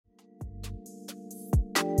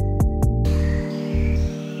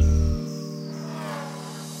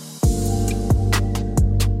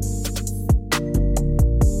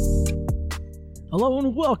Hello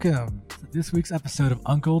and welcome to this week's episode of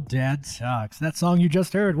UncleDad Talks. That song you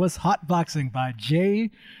just heard was Hotboxing by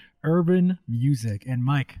J Urban Music. And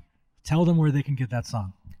Mike, tell them where they can get that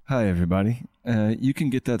song. Hi, everybody. You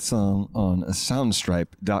can get that song on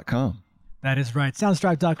soundstripe.com. That is right,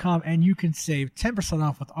 soundstripe.com, and you can save 10%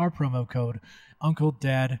 off with our promo code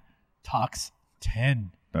UncleDad Talks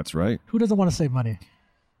 10. That's right. Who doesn't want to save money?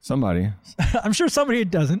 Somebody. I'm sure somebody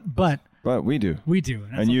doesn't, but we do. We do.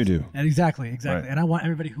 And you do. And exactly. Right. And I want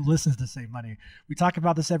everybody who listens to save money. We talk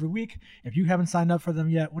about this every week. If you haven't signed up for them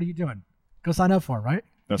yet, what are you doing? Go sign up for them, right?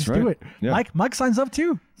 That's just right. Do it. Yeah. Mike signs up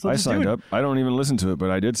too. So I just signed do it. up. I don't even listen to it,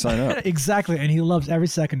 but I did sign up. Exactly. And he loves every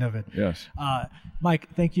second of it. Yes. Mike,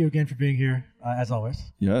 thank you again for being here, as always.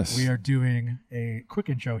 Yes. We are doing a quick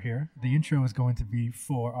intro here. The intro is going to be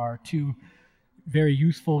for our two very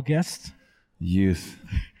useful guests. Youth.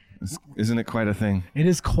 Isn't it quite a thing? It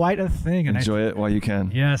is quite a thing. And Enjoy it while you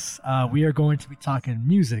can. Yes. We are going to be talking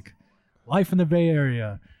music, life in the Bay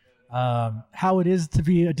Area, how it is to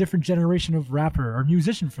be a different generation of rapper or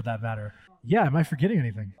musician for that matter. Yeah. Am I forgetting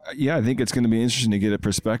anything? Yeah, I think it's going to be interesting to get a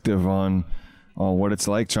perspective on what it's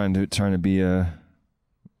like trying to be a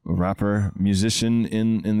rapper, musician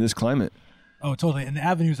in this climate. Oh, totally. And the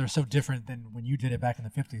avenues are so different than when you did it back in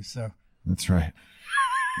the 50s. So that's right.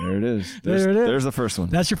 There it is. There it is. There's the first one.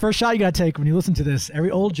 That's your first shot you got to take when you listen to this. Every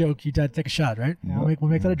old joke, you got to take a shot, right? Yep. We'll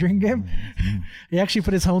make that a drinking game. He actually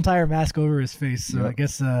put his whole entire mask over his face, so I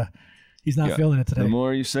guess he's not feeling it today. The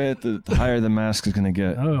more you say it, the higher the mask is going to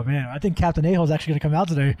get. Oh, man. I think Captain A-Hole is actually going to come out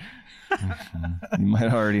today. You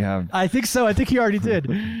might already have. I think so. I think he already did.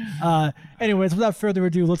 Anyways, without further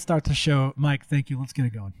ado, let's start the show. Mike, thank you. Let's get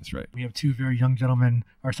it going. That's right. We have two very young gentlemen.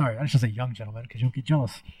 Or sorry, I should say young gentlemen because you'll get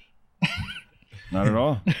jealous. Not at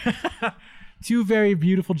all. Two very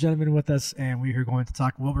beautiful gentlemen with us, and we are going to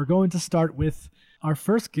talk. Well, we're going to start with our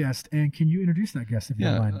first guest, and can you introduce that guest if you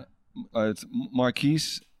don't mind? It's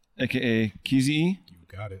Marquise, a.k.a. QeazyE. You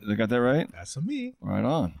got it. I got that right? That's me. Right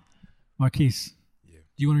on. Marquise. Yeah.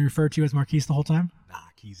 Do you want to refer to you as Marquise the whole time? Nah,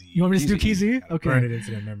 QeazyE. You want me to do QeazyE? Okay. Burn it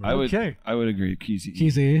into their memory. I would agree. QeazyE.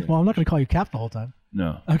 QeazyE. Well, I'm not going to call you Cap the whole time.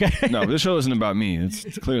 No. Okay. No, this show isn't about me.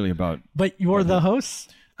 It's clearly about But you're the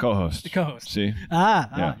host? co-host. The co-host. See?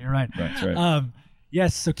 Yeah. You're right. That's right.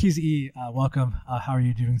 Yes, so QeazyE, welcome. How are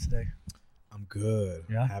you doing today? I'm good.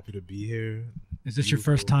 Yeah? Happy to be here. Is this your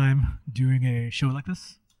first time doing a show like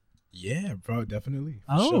this? Yeah, bro, definitely.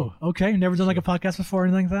 Oh, sure. Okay. Never done like a podcast before or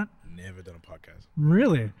anything like that? Never done a podcast.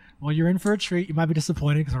 Really? Well, you're in for a treat. You might be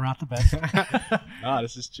disappointed because we're not the best. Nah,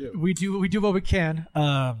 this is chill. We do what we can,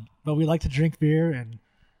 but we like to drink beer and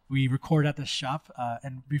we record at the shop.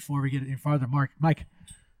 And before we get any farther, Mike.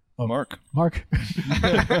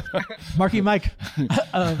 Marky Mike.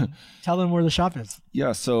 Tell them where the shop is.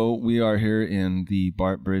 Yeah, so we are here in the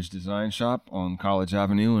Bart Bridge Design Shop on College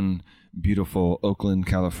Avenue in beautiful Oakland,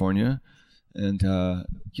 California. And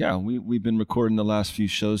we've been recording the last few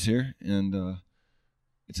shows here, and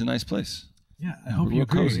it's a nice place. Yeah, I hope Real you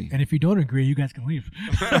agree. cozy. And if you don't agree, you guys can leave.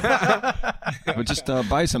 But just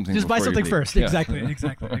buy something. Just buy before you something leave. first. Yeah. Exactly.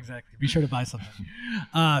 Be sure to buy something.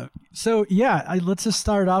 Let's just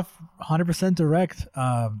start off 100% direct.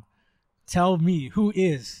 Tell me, who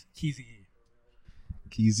is QeazyE?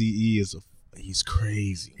 QeazyE he's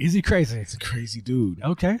crazy. Is he crazy? He's a crazy dude.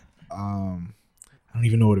 Okay. I don't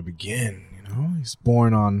even know where to begin. He's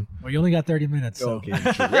born on. Well, you only got 30 minutes. So. Okay. True.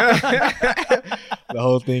 The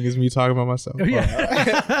whole thing is me talking about myself. Oh,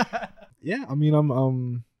 yeah. Yeah. I mean,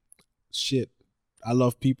 I'm shit. I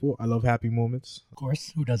love people. I love happy moments. Of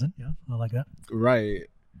course. Who doesn't? Yeah. I like that. Right.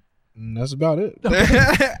 And that's about it. Okay. So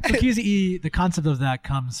QeazyE, the concept of that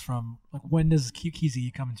comes from, like, when does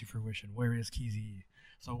QeazyE come into fruition? Where is QeazyE?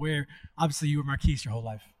 So obviously you were Marquise your whole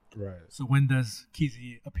life. Right. So when does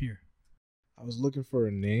QeazyE appear? I was looking for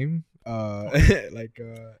a name. And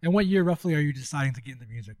what year roughly are you deciding to get into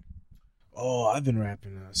music? Oh, I've been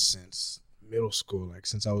rapping since middle school, like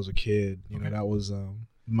since I was a kid. You know, that was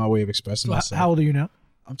my way of expressing So myself. how old are you now?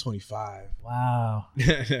 I'm 25. Wow.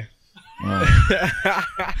 Wow.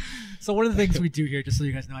 So one of the things we do here, just so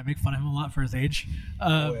you guys know, I make fun of him a lot for his age.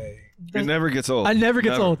 No way. It never gets old. It never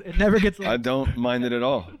gets old. I don't mind it at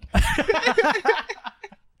all.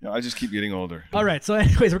 I just keep getting older. All right. So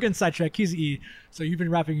anyways, we're getting sidetracked. QeazyE, so you've been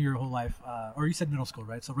rapping your whole life, or you said middle school,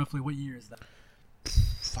 right? So roughly what year is that?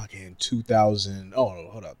 Fucking 2000. Oh,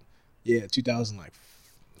 hold up. Yeah,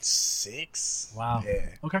 2006. Wow.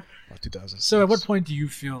 Yeah. Okay. About 2006. So at what point do you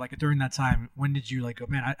feel like during that time, when did you go,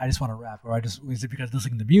 man, I just want to rap? Or is it because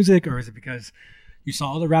listening to music, or is it because you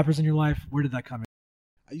saw other rappers in your life? Where did that come in?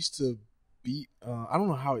 I used to beat, I don't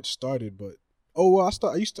know how it started, but Oh well,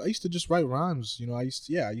 I used to just write rhymes. You know, I used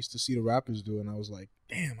to see the rappers do it, and I was like,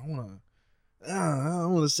 damn, I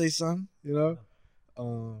wanna say something. You know,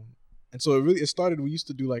 and so it started. We used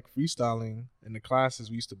to do like freestyling in the classes.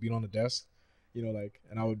 We used to beat on the desk. You know, like,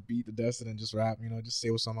 and I would beat the desk and then just rap. You know, just say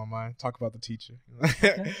what's on my mind. Talk about the teacher.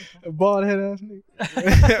 Okay. Bald head ass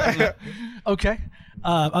nigga. Okay,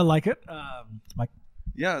 I like it. Mike.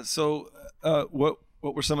 Yeah. So, what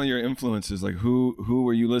were some of your influences? Like, who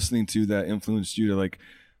were you listening to that influenced you to like,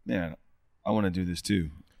 man, I want to do this too?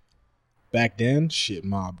 Back then, shit,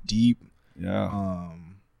 Mobb Deep. Yeah.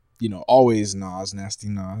 You know, always Nas, Nasty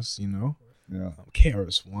Nas. You know. Yeah.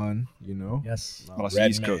 KRS-One, you know. Yes.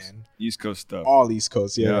 East Coast stuff. All East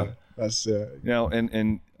Coast, yeah. That's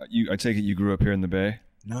and I take it you grew up here in the Bay?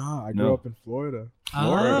 Nah, I grew up in Florida.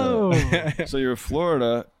 Oh. So you're in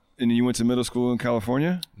Florida and you went to middle school in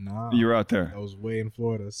California? Nah. You were out there. I was way in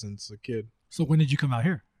Florida since a kid. So when did you come out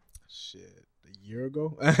here? Shit, a year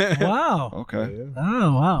ago. Wow. Okay. Yeah.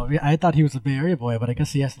 Oh, wow. I thought he was a Bay Area boy, but I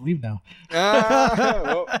guess he has to leave now.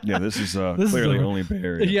 Well, Yeah, this is This is clearly over. only Bay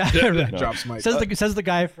Area. Yeah. drops my Says the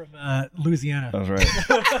guy from Louisiana. That's right.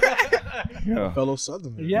 Yeah. fellow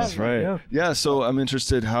Southerner. Yeah. That's right. Yeah. So I'm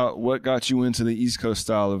interested. What got you into the East Coast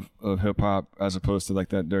style of hip hop as opposed to like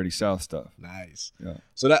that dirty South stuff? Nice. Yeah.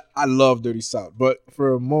 So that I love Dirty South, but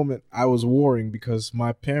for a moment I was warring because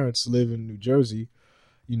my parents live in New Jersey.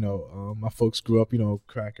 You know, my folks grew up, you know,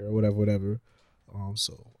 cracker or whatever.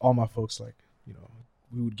 So all my folks, like, you know,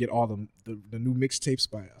 we would get all the new mixtapes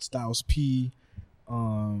by Styles P,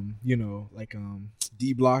 you know, like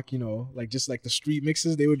D Block, you know, like just like the street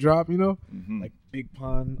mixes they would drop, you know, like Big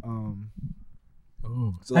Pun.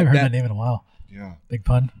 Ooh, So I haven't like heard that that- name in a while. Yeah. Big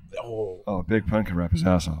Pun. Oh, Big Pun can rap his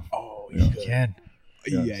ass off. he Yeah. could. Can.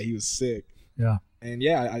 Yeah, he was sick. Yeah. And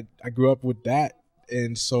yeah, I grew up with that,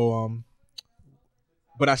 and so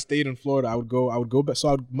but I stayed in Florida. I would go back. So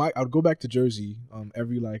I would go back to Jersey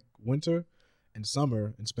every like winter and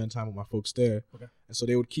summer and spend time with my folks there. Okay. And so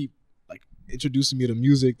they would keep like introducing me to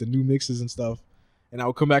music, the new mixes and stuff. And I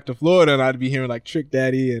would come back to Florida and I'd be hearing like Trick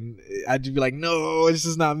Daddy, and I'd just be like, no, this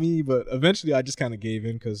is not me. But eventually I just kind of gave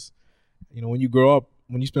in because, you know, when you grow up,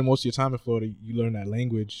 when you spend most of your time in Florida, you learn that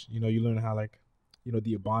language. You know, you learn how like, you know,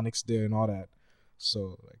 the Ebonics there and all that.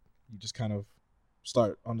 So like you just kind of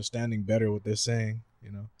start understanding better what they're saying,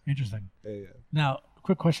 you know. Interesting. Yeah. Now,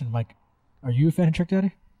 quick question, Mike. Are you a fan of Trick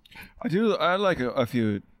Daddy? I do. I like a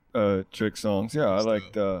few Trick songs. Yeah, I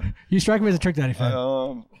liked. You strike me as a Trick Daddy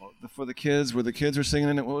fan. For the kids, where the kids were singing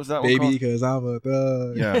in it. What was that one Baby, called? because I'm a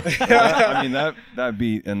thug. Yeah. I mean that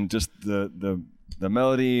beat and just the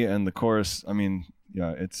melody and the chorus. I mean,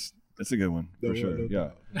 yeah, it's a good one for sure.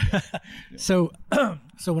 Yeah. So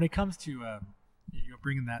when it comes to you're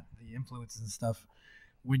bringing the influences and stuff,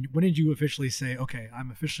 when did you officially say, okay,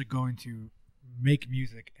 I'm officially going to make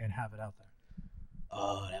music and have it out there?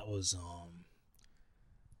 That was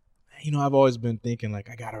you know, I've always been thinking like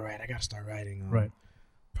I gotta start writing. Right.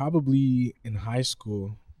 Probably in high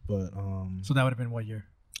school, but So that would have been what year?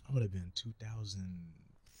 I would have been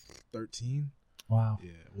 2013. Wow. Yeah,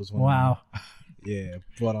 it was one. Wow. Yeah,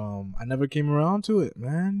 but I never came around to it,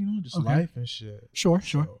 man. You know, just Okay. life and shit. Sure.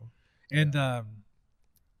 So, And I'm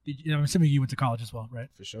assuming you went to college as well, right?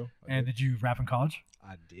 for sure. And did you rap in college?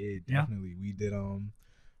 I did Yeah? definitely. We did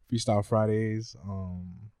Freestyle Fridays,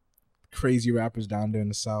 crazy rappers down there in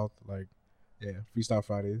the South, like Freestyle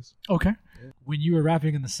Fridays. Okay. Yeah. When you were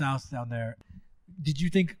rapping in the South down there, did you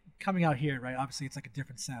think coming out here, right? Obviously, it's like a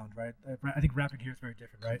different sound, right? I think rapping here is very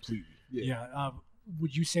different, right? Completely. Yeah.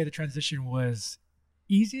 Would you say the transition was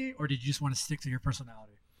easy, or did you just want to stick to your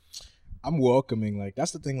personality? I'm welcoming. Like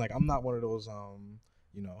that's the thing. Like I'm not one of those.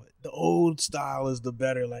 You know, the old style is the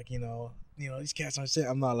better. Like you know, these cats aren't shit.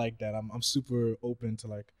 I'm not like that. I'm super open to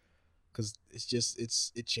like, cause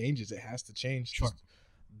it changes. It has to change. Sure.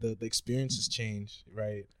 The experiences change,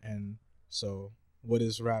 right? And so, what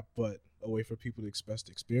is rap but a way for people to express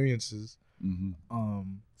the experiences? Mm-hmm.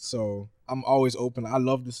 So I'm always open. I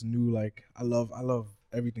love this new, like I love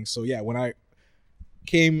everything. So yeah, when I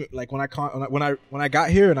came, like when I got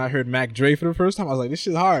here and I heard Mac Dre for the first time, I was like, this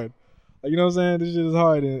shit's hard. Like, you know what I'm saying? This shit is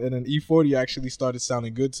hard. And then E40 actually started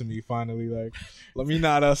sounding good to me finally. Like, let me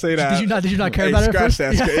not say that. Did you not care Hey, about it scratch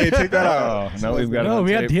first? that. Hey, take that out. Oh, now we've got it No, on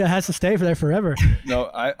tape. he has to stay for there forever. No,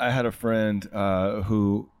 I had a friend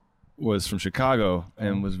who was from Chicago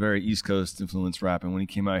and was very East Coast influenced rap. And when he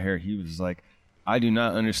came out here, he was like, I do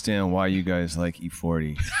not understand why you guys like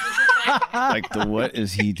E40. Like, what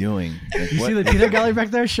is he doing? Like, You what? see the peanut gallery back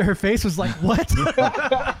there? Her face was like, what?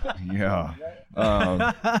 Yeah.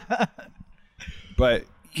 But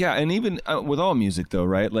yeah, and even with all music though,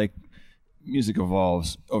 right? Like music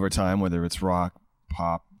evolves over time, whether it's rock,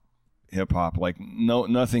 pop, hip hop. Like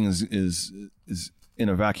nothing is in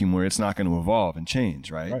a vacuum where it's not going to evolve and change,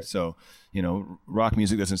 right? So, rock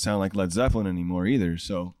music doesn't sound like Led Zeppelin anymore either.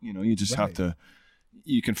 So, you just have to,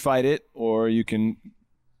 you can fight it or you can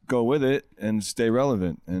go with it and stay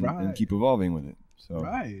relevant and keep evolving with it. So,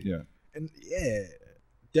 yeah. And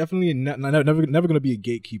definitely never going to be a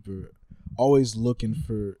gatekeeper. Always looking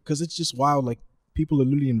for, because it's just wild. Like, people are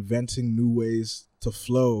literally inventing new ways to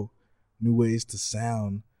flow, new ways to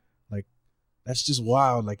sound. Like, that's just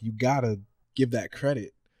wild. Like, you gotta give that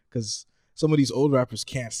credit, because some of these old rappers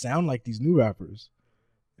can't sound like these new rappers,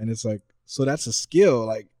 and it's like, so that's a skill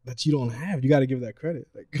like that you don't have. You got to give that credit.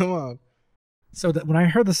 Like, come on. So when I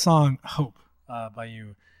heard the song "Hope" by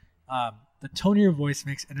you, the tone of your voice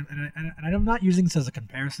makes, and I'm not using this as a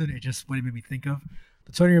comparison. It just what it made me think of.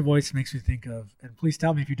 The tone of your voice makes me think of, and please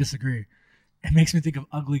tell me if you disagree. It makes me think of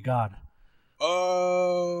 "Ugly God."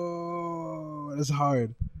 Oh, that's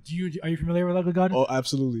hard. Are you familiar with Ugly God? Oh,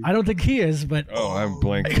 absolutely. I don't think he is, but I'm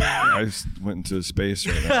blank. I just went into space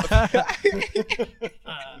right now.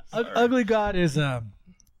 Ugly God is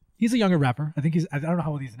he's a younger rapper. I think I don't know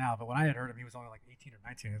how old he is now, but when I had heard him, he was only like 18 or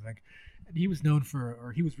 19, I think. And he was known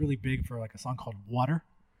he was really big for like a song called Water,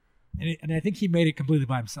 and I think he made it completely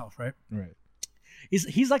by himself, right? Right.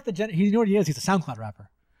 He's like you know what he is? He's a SoundCloud rapper.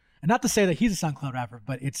 And not to say that he's a SoundCloud rapper,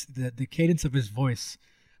 but it's the cadence of his voice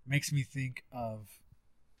makes me think of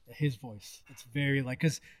his voice. It's very like,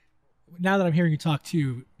 because now that I'm hearing you talk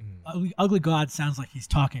too, Ugly God sounds like he's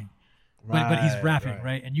talking, but he's rapping,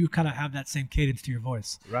 right? And you kind of have that same cadence to your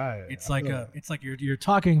voice, right? It's like you're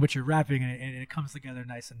talking, but you're rapping, and it comes together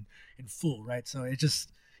nice and full, right? So it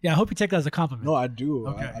just, I hope you take that as a compliment. No, I do.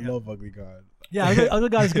 Okay, I love Ugly God. Yeah, Ugly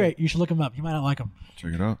God is great. You should look him up. You might not like him.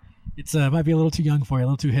 Check it out. It's might be a little too young for you, a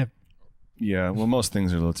little too hip. Yeah, well, most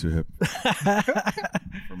things are a little too hip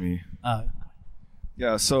for me.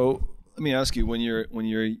 Yeah, so let me ask you: when you're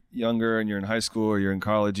younger and you're in high school or you're in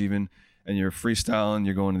college even, and you're freestyling,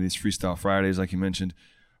 you're going to these freestyle Fridays like you mentioned.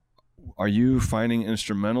 Are you finding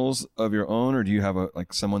instrumentals of your own, or do you have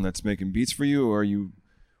someone that's making beats for you, or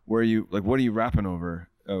what are you rapping over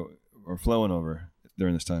or flowing over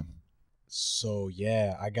during this time? So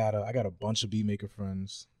yeah, I got a bunch of beat maker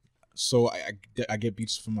friends. So I get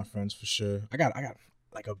beats from my friends for sure. I got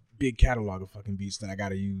like a big catalog of fucking beats that I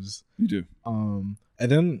gotta use. You do. And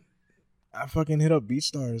then I fucking hit up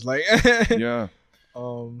BeatStars, like yeah.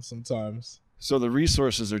 Sometimes. So the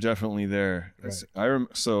resources are definitely there. Right.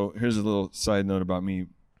 So here's a little side note about me.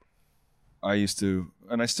 I used to,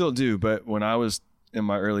 and I still do, but when I was in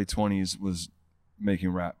my early 20s, was making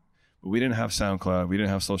rap. But we didn't have SoundCloud. We didn't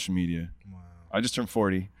have social media. Wow. I just turned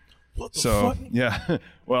 40. What the fuck? Yeah.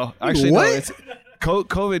 Well, actually, what? No. It's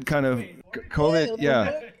COVID kind of COVID.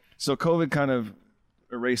 Yeah. So COVID kind of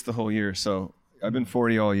erased the whole year. So I've been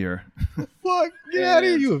 40 all year. Fuck! Get out of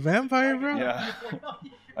here! You a vampire, bro? Yeah.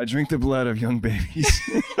 I drink the blood of young babies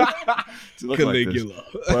to look Caligula.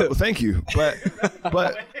 like this. Well, thank you. But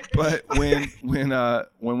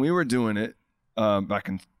when we were doing it back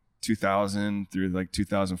in 2000 through like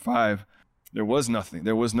 2005, there was nothing.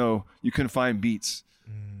 There was no. You couldn't find beats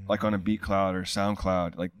like on a BeatCloud or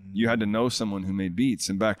SoundCloud. Like you had to know someone who made beats.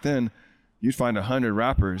 And back then, you'd find 100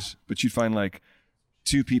 rappers, but you'd find like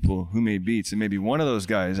 2 people who made beats, and maybe one of those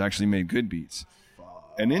guys actually made good beats.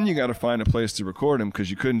 And then you got to find a place to record them, because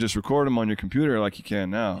you couldn't just record them on your computer like you can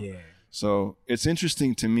now. Yeah. So it's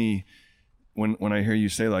interesting to me when I hear you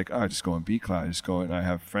say like, I just go on BeatCloud, just go, and I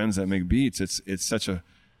have friends that make beats. It's such a,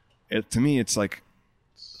 to me, it's like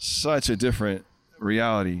such a different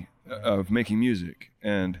reality of making music.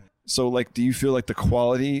 And so like, do you feel like the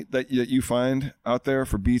quality that you find out there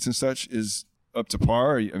for beats and such is up to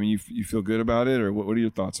par? I mean, you feel good about it, or what are your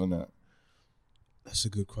thoughts on that? That's a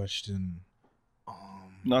good question.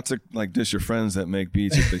 Not to like diss your friends that make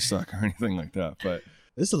beats if they suck or anything like that, but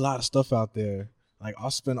there's a lot of stuff out there. Like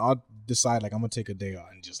I'll decide like I'm gonna take a day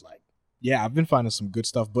out and just like, yeah, I've been finding some good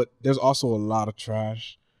stuff, but there's also a lot of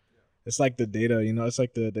trash. It's like the data, it's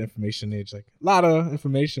like the information age, like a lot of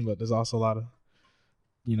information, but there's also a lot of,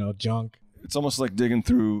 junk. It's almost like digging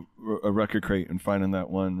through a record crate and finding that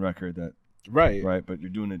one record that, right, but you're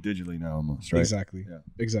doing it digitally now almost, right? Exactly. Yeah.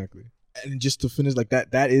 Exactly. And just to finish like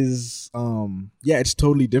that is, it's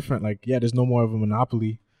totally different. Like, yeah, there's no more of a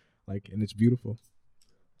monopoly, like, and it's beautiful.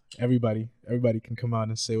 Everybody can come out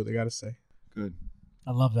and say what they got to say. Good.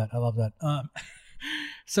 I love that.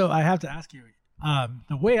 So I have to ask you,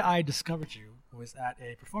 the way I discovered you was at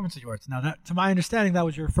a performance of yours. Now, that, to my understanding, that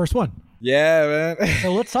was your first one. Yeah, man.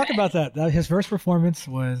 So let's talk about that. His first performance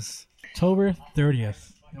was October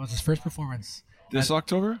 30th. It was his first performance This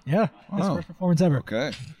October? Yeah, his first performance ever.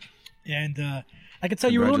 Okay. And I could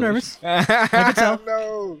tell you were a little nervous. I could tell.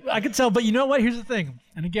 No. I could tell, but you know what? Here's the thing.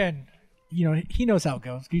 And again, he knows how it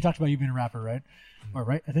goes. You talked about you being a rapper, right? Or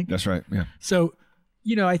right? I think That's right. Yeah. So,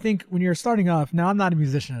 I think when you're starting off, now I'm not a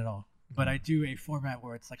musician at all, but I do a format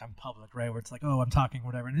where it's like I'm public, right? Where it's like, oh, I'm talking,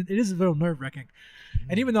 whatever. And it is a little nerve-wracking.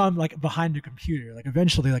 And even though I'm like behind a computer, like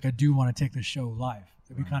eventually, like I do want to take this show live.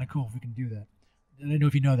 It'd be kind of cool if we can do that. I don't know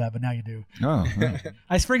if you know that, but now you do. Oh.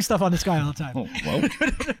 I spring stuff on this guy all the time. Oh,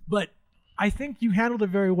 well. But I think you handled it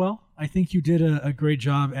very well. I think you did a great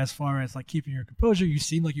job as far as like keeping your composure. You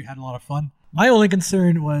seemed like you had a lot of fun. My only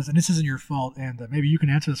concern was, and this isn't your fault, and maybe you can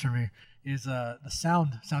answer this for me, is the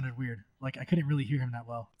sound sounded weird. Like I couldn't really hear him that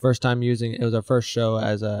well. First time using it was our first show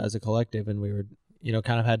as a collective, and we were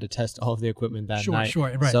kind of had to test all of the equipment that night.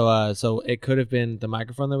 Sure, right. So it could have been the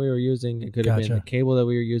microphone that we were using. It could have been the cable that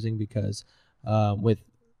we were using because with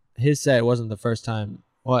his set, it wasn't the first time.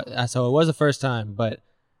 Well, so it was the first time, but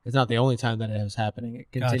it's not the only time that it was happening.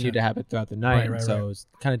 It continued to happen throughout the night, Right. It was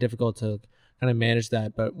kind of difficult to kind of manage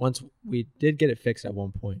that. But once we did get it fixed at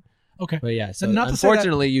one point. Okay. But yeah, so not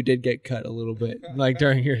unfortunately, you did get cut a little bit, like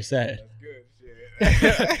during your set.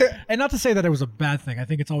 And not to say that it was a bad thing. I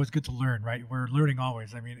think it's always good to learn, right? We're learning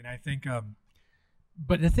always. I mean, and I think,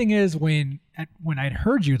 but the thing is, when I'd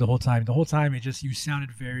heard you the whole time, you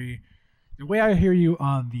sounded very. The way I hear you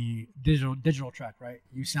on the digital track, right?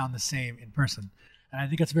 You sound the same in person, and I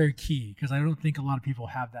think that's very key because I don't think a lot of people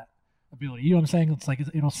have that ability. You know what I'm saying? It's like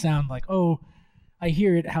it'll sound like, oh, I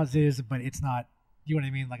hear it how it is, but it's not. You know what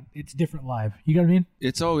I mean? Like it's different live. You know what I mean?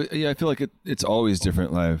 It's always I feel like it's always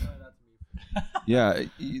different live. Yeah,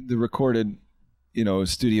 the recorded,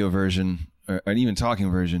 studio version or even talking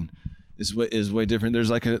version is way different. There's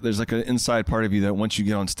like an inside part of you that once you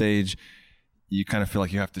get on stage, you kind of feel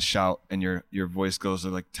like you have to shout and your voice goes to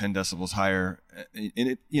like 10 decibels higher, and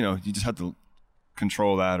it you just have to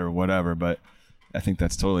control that or whatever. But I think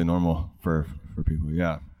that's totally normal for people.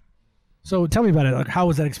 Yeah. So tell me about it. Like, how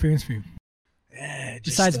was that experience for you? Yeah,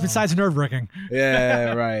 Besides nerve-wracking.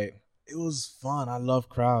 Yeah, right. It was fun. I love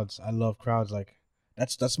crowds. Like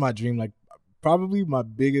that's my dream. Like probably my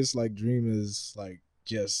biggest like dream is like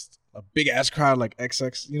just a big ass crowd like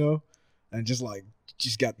XX, and just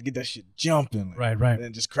got to get that shit jumping. Like, Right.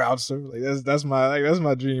 And just crowd surf. Like that's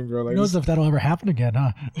my dream, bro. Like, Who knows if that'll ever happen again,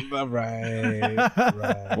 huh?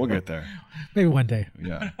 Right. We'll get there. Maybe one day.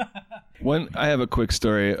 Yeah. I have a quick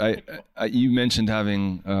story. You mentioned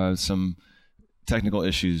having some technical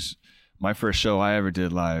issues. My first show I ever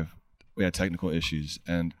did live, we had technical issues,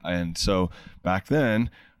 and so back then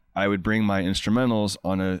I would bring my instrumentals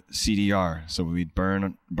on a CDR. So we'd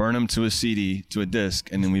burn them to a CD, to a disc,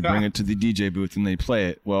 and then we bring it to the DJ booth and they play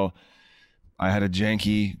it. Well, I had a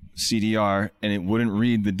janky CDR and it wouldn't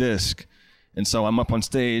read the disc. And so I'm up on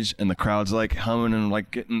stage and the crowd's like humming and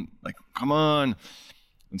like getting like, come on.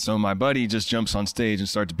 And so my buddy just jumps on stage and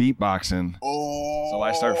starts beatboxing. Oh. So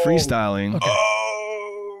I start freestyling. Okay.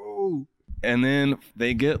 Oh. And then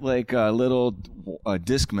they get like a little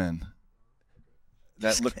Discman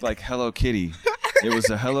that looked like Hello Kitty. It was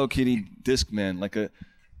a Hello Kitty Discman, like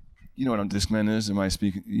you know what a Discman is? Am I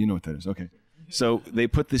speaking? You know what that is. Okay. So they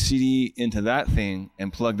put the CD into that thing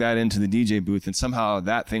and plugged that into the DJ booth, and somehow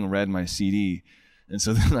that thing read my CD. And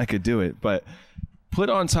so then I could do it. But put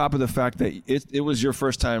on top of the fact that it was your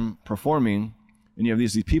first time performing and you have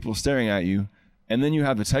these people staring at you, and then you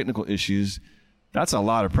have the technical issues, that's a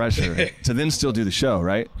lot of pressure to then still do the show,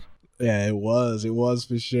 right? Yeah, it was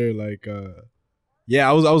for sure. Like, yeah,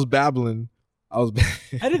 I was babbling. I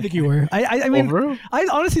didn't think you were. I mean, bro? I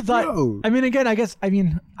honestly thought. Bro. I mean, again,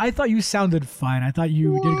 I thought you sounded fine. I thought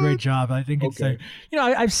you did a great job. I think it's Okay.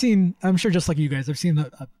 I've seen. I'm sure just like you guys, I've seen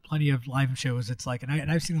plenty of live shows. It's like,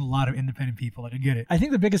 and I've seen a lot of independent people. Like I get it. I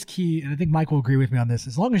think the biggest key, and I think Mike will agree with me on this,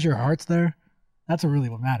 as long as your heart's there, that's really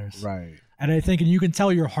what matters. Right. And I think, and you can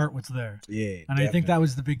tell your heart was there. Yeah. And definitely. I think that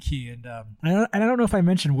was the big key. And I don't know if I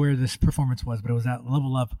mentioned where this performance was, but it was at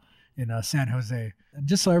Level Up in San Jose. And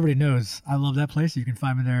just so everybody knows, I love that place. You can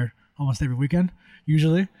find me there almost every weekend,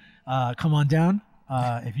 usually. Come on down.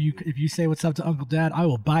 If you say what's up to Uncle Dad, I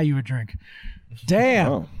will buy you a drink.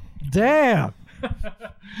 Damn. Oh. Damn.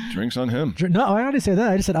 Drinks on him. No, I already said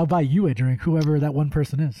that. I just said I'll buy you a drink, whoever that one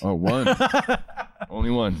person is. Oh, one. Only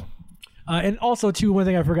one. And also, too, one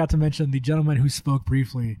thing I forgot to mention, the gentleman who spoke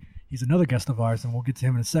briefly, he's another guest of ours, and we'll get to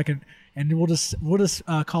him in a second. And we'll just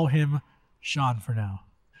call him Sean for now.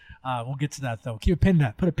 We'll get to that, though. Keep a pin in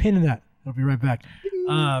that. Put a pin in that. I'll be right back.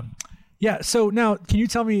 Yeah, so now, can you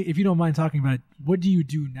tell me, if you don't mind talking about it, what do you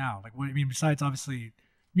do now? Like, what I mean, besides, obviously,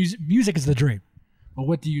 music is the dream. But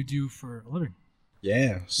what do you do for a living?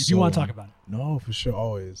 Yeah. If you want to talk about it. No, for sure,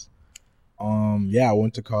 always. Yeah, I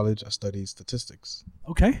went to college. I studied statistics.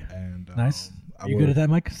 Okay. And nice. You good at that,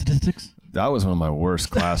 Mike? Statistics? That was one of my worst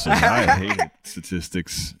classes. I hated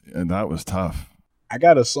statistics, and that was tough. I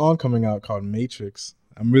got a song coming out called Matrix.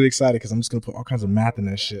 I'm really excited because I'm just gonna put all kinds of math in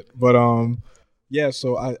that shit. But yeah.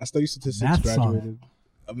 So I studied statistics. Math graduated. Song.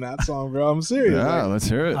 A math song, bro. I'm serious. Yeah, let's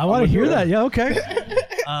hear it. I want to hear that. Yeah, okay.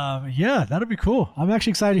 Yeah, that'd be cool. I'm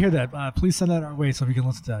actually excited to hear that. Please send that our way so we can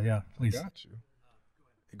listen to that. Yeah, please. Got you.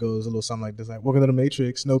 It goes a little something like this: like, welcome to the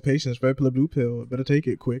Matrix. No patience. Red pill, blue pill. Better take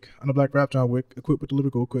it quick. I'm a black rap John Wick, equipped with the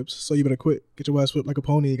lyrical quips. So you better quit. Get your ass whipped like a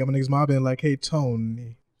pony. Got my niggas mobbing like, hey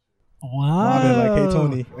Tony. Wow. Mobbing like, hey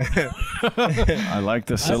Tony. I like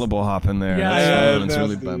the syllable hop in there. Yeah, it's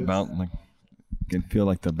really like can feel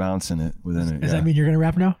like the bounce in it within it. Does that mean you're gonna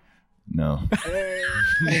rap now? No.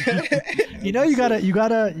 You know, you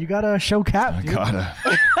gotta show cap. I Dude. gotta.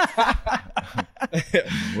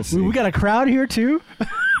 We'll see. We got a crowd here too.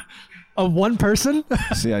 Of one person.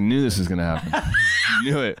 See, I knew this was gonna happen.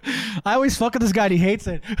 Knew it. I always fuck with this guy and he hates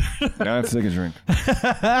it. Now I have to take a drink.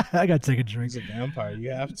 I gotta take a drink. He's a vampire.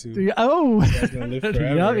 You have to. Oh. You guys gonna live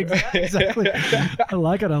forever. Yeah, exactly. I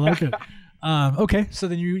like it. Okay, so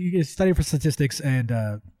then you study for statistics,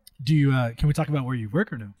 and do you? Can we talk about where you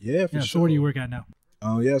work or no? Yeah, for sure. So where do you work at now?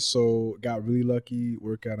 Yeah, so got really lucky.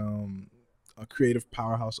 Work at a creative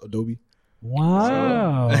powerhouse, Adobe.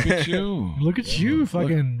 Wow. Look at you. Look at you,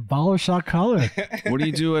 fucking baller shot collar. What do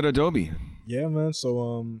you do at Adobe? Yeah, man.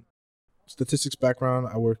 So statistics background.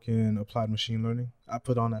 I work in applied machine learning. I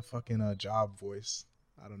put on that fucking job voice.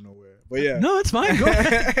 I don't know where, but yeah. No, it's fine. Go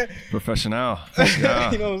ahead. Professional. You know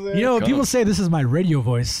what I'm saying? You know, people say this is my radio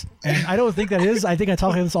voice, and I don't think that is. I think I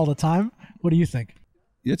talk like this all the time. What do you think?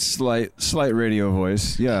 It's slight radio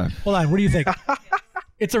voice. Yeah. Hold on. What do you think?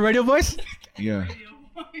 It's a radio voice? Yeah.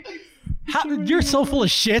 You're so full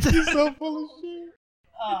of shit. You're so full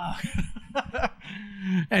of shit.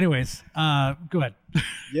 Anyways, go ahead.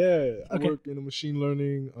 Yeah, I Okay. work in the machine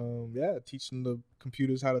learning. Yeah, teaching the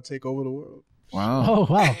computers how to take over the world. Wow. Oh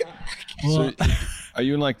wow. Well, So, are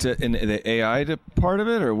you in in the AI part of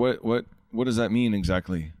it, or what does that mean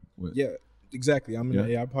exactly? Yeah, exactly. I'm in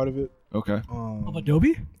the AI part of it. Okay. of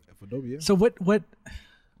Adobe. Of Adobe, yeah. So what?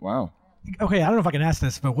 Wow. Okay, I don't know if I can ask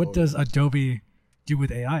this, but what does Adobe do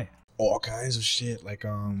with AI? All kinds of shit, like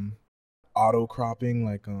auto cropping,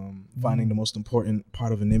 like finding the most important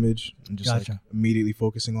part of an image and just like immediately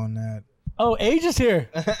focusing on that. Oh, Age is here.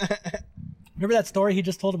 Remember that story he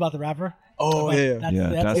just told about the rapper? Oh, yeah.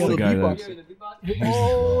 That's the guy that.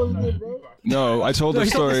 No, I told the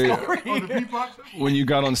story when you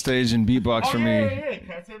got on stage and beatbox for me.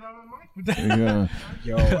 Can I say that on mic? Yeah.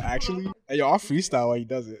 Yo, actually, I'll freestyle while he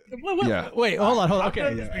does it. Yeah. Wait, hold on. Okay.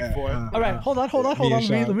 All right, hold on.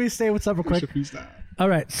 Let me say what's up real quick. All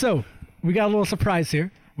right, so we got a little surprise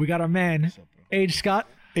here. We got our man, Age Scott.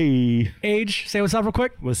 Hey, Age, say what's up real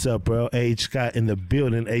quick. what's up, bro? Age Scott in the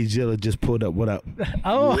building. Age Zilla just pulled up. What up?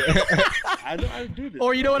 Oh, I know how to do this.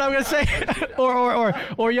 or you know what I'm gonna say?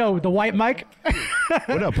 or yo, the white mic.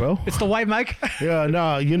 What up, bro? It's the white mic. Yeah,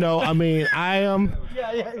 no, I mean, I am.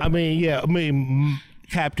 I mean,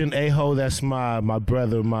 Captain Aho, that's my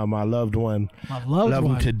brother, my loved one. My loved Love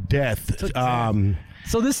one. him to death.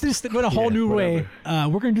 So this went a whole new way.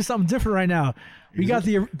 We're gonna do something different right now. We got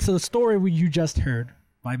the story you just heard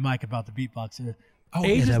by Mike about the beatboxer. Oh,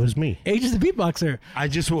 Age yeah, is that was me. Age is the beatboxer.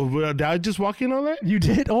 Did I just walk in on that? You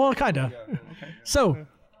did? Oh, kinda. So,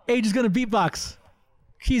 Age is gonna beatbox.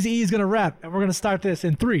 QeazyE is gonna rap, and we're gonna start this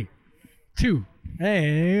in 3, 2,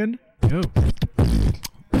 and go.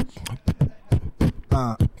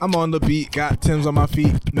 I'm on the beat, got Tim's on my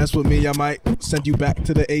feet. Mess with me, I might send you back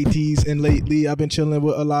to the 80s. And lately, I've been chilling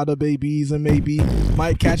with a lot of babies, and maybe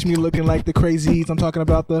might catch me looking like the crazies. I'm talking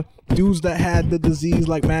about the dudes that had the disease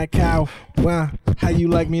like mad cow. Wow, how you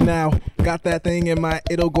like me now? Got that thing in my,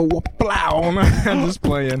 it'll go plow. I'm just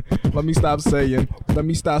playing. Let me stop saying. Let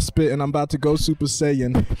me stop spitting. I'm about to go Super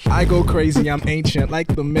Saiyan. I go crazy. I'm ancient like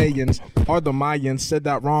the Mayans or the Mayans. Said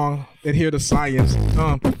that wrong. Adhere to science.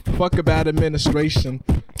 Fuck a bad administration.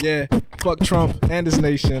 Yeah, fuck Trump and his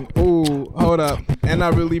nation. Ooh, hold up. And I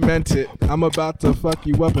really meant it. I'm about to fuck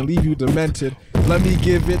you up and leave you demented. Let me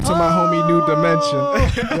give it to my homie New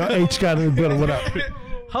Dimension. Yo, H got in the building. What up?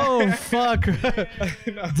 Oh fuck!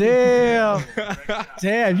 Damn!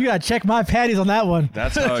 You gotta check my patties on that one.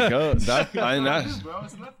 That's how it goes.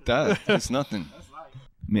 That's nothing.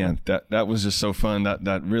 Man, that was just so fun.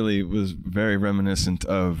 That really was very reminiscent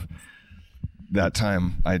of that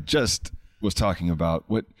time I just was talking about.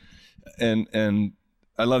 And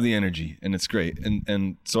I love the energy, and it's great.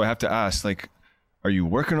 And so I have to ask, like, are you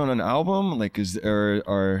working on an album? Like,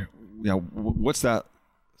 what's that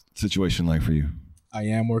situation like for you? I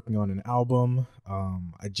am working on an album.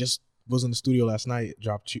 I just was in the studio last night.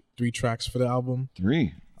 Dropped 3 tracks for the album.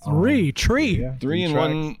 3. Three in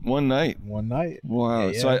one night. One night. Wow.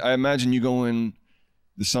 Yeah. So I imagine you go in,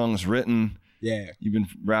 the song's written. Yeah. You've been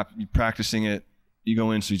practicing it. You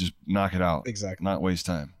go in, so you just knock it out. Exactly. Not waste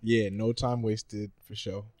time. Yeah, no time wasted for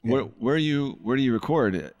sure. Yeah. Where do you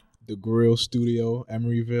record it? The Grill Studio,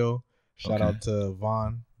 Emeryville. Shout out to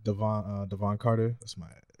Devon Carter. That's my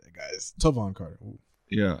guy's Tavon Carter. Ooh.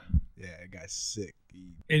 Yeah. Yeah, that guy's sick.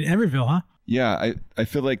 In Emeryville, huh? Yeah, I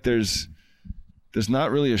feel like there's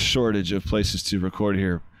not really a shortage of places to record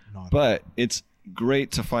here, but it's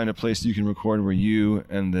great to find a place you can record where you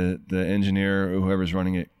and the engineer or whoever's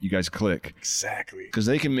running it, you guys click. Exactly. Because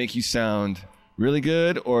they can make you sound really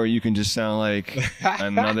good, or you can just sound like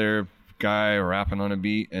another guy rapping on a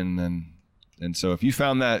beat, and so if you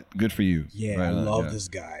found that, good for you. Yeah, right I love this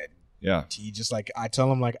guy. Yeah. He just like, I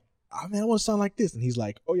tell him like, oh man, I want to sound like this, and he's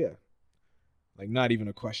like, oh yeah. Like not even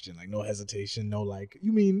a question, like no hesitation, no like,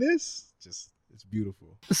 you mean this? Just, it's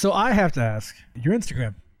beautiful. So I have to ask your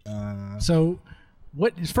Instagram. So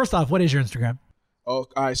first off, what is your Instagram? Oh,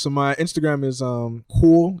 all right. So my Instagram is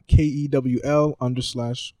cool KEWL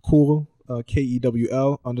 _cool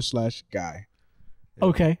KEWL _guy. Yeah.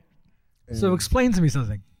 Okay. And so explain to me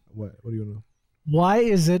something. What do you know? Why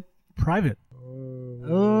is it private?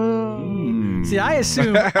 See, I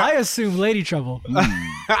assume lady trouble.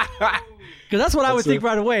 Because that's what I would think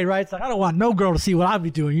right away, right? It's like, I don't want no girl to see what I be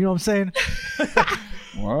doing. You know what I'm saying?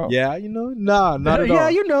 Wow. Yeah, not at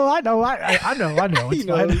all. Yeah, I know. It's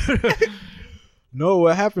fine. No,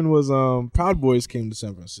 what happened was Proud Boys came to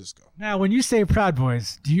San Francisco. Now, when you say Proud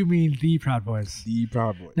Boys, do you mean the Proud Boys? The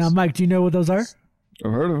Proud Boys. Now, Mike, do you know what those are?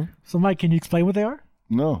 I've heard of them. So, Mike, can you explain what they are?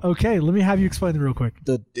 No. Okay, let me have you explain them real quick.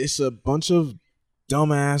 It's a bunch of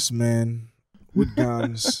dumbass men with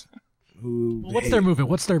guns. What's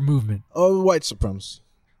their movement? Oh, white supremacy.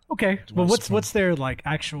 Okay, well, what's their like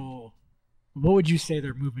actual? What would you say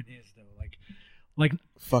their movement is though? Like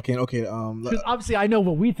fucking okay. Because obviously I know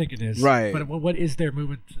what we think it is, right? But what is their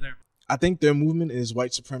movement to their? I think their movement is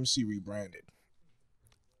white supremacy rebranded.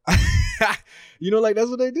 Like that's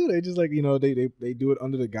what they do. They just like they do it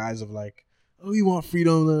under the guise of like, oh, we want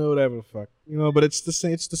freedom or whatever the fuck, But it's the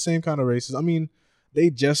same kind of racism. I mean. They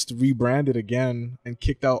just rebranded again and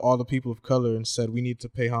kicked out all the people of color and said we need to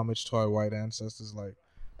pay homage to our white ancestors. Like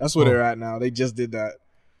that's where they're at now. They just did that.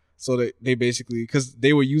 So they basically, because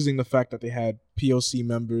they were using the fact that they had POC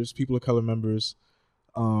members, people of color members.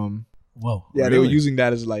 Whoa. Yeah, really? They were using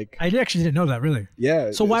that as like. I actually didn't know that, really.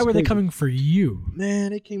 Yeah. So why were they coming for you?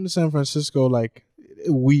 Man, they came to San Francisco like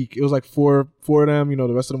a week. It was like four of them.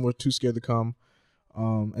 The rest of them were too scared to come.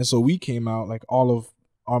 And so we came out like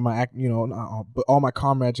all my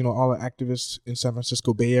comrades, all the activists in San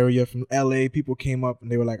Francisco Bay Area from LA, people came up and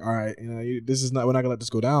they were like, all right, we're not gonna let this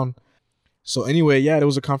go down. So anyway, yeah, there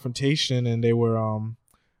was a confrontation and they were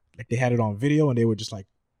like they had it on video and they were just like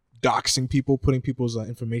doxing people, putting people's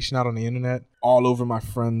information out on the internet all over my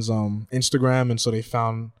friend's Instagram. And so they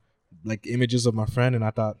found like images of my friend and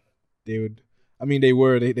I thought they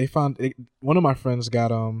found one of my friends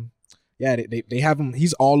got yeah, they have him.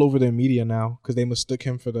 He's all over their media now because they mistook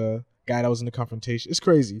him for the guy that was in the confrontation. It's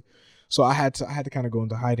crazy. So I had to kind of go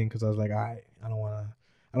into hiding because I was like, I don't want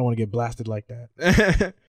to get blasted like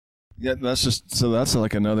that. Yeah, that's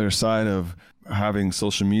like another side of having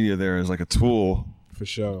social media there as like a tool for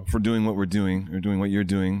sure for doing what we're doing or doing what you're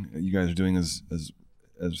doing. You guys are doing as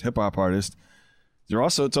hip hop artists. You're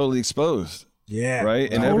also totally exposed. Yeah,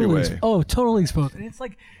 right. In every way. Totally exposed. And it's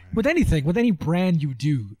like with anything, with any brand you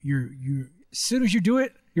do, you're as soon as you do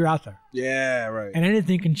it, you're out there. Yeah, right. And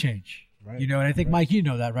anything can change. Right. And I think Mike, you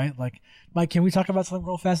know that, right? Like, Mike, can we talk about something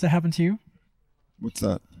real fast that happened to you? What's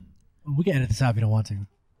that? We can edit this out if you don't want to.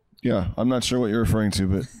 Yeah, I'm not sure what you're referring to,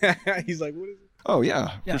 but he's like, what is it? Oh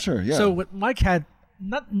yeah, for sure. Yeah. So what Mike had,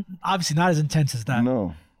 obviously not as intense as that.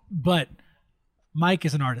 No. But Mike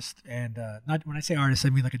is an artist, and not when I say artist, I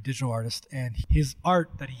mean like a digital artist, and his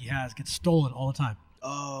art that he has gets stolen all the time.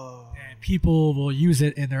 Oh. And people will use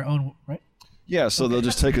it in their own right. Yeah, so they'll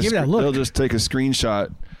just take a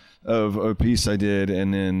screenshot of a piece I did,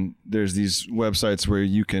 and then there's these websites where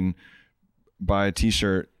you can buy a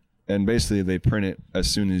T-shirt, and basically they print it as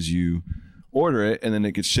soon as you order it, and then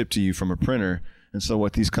it gets shipped to you from a printer. And so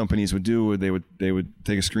what these companies would do, they would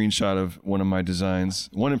take a screenshot of one of my designs,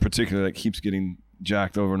 one in particular that keeps getting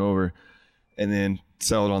jacked over and over, and then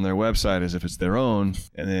sell it on their website as if it's their own.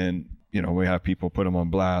 And then we have people put them on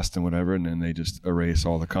blast and whatever, and then they just erase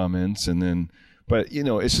all the comments. And then But, you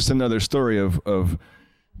know, it's just another story of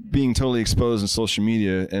being totally exposed in social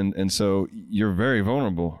media. And so you're very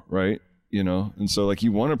vulnerable, right? You know, and so like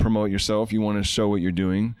you want to promote yourself, you want to show what you're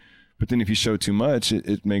doing. But then if you show too much,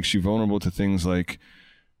 it makes you vulnerable to things like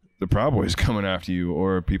the Proud Boys coming after you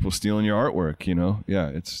or people stealing your artwork, you know? Yeah,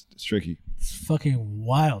 it's tricky. It's fucking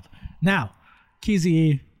wild. Now,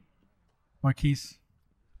 QeazyE, Marquise,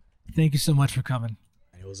 thank you so much for coming.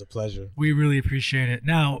 It was a pleasure. We really appreciate it.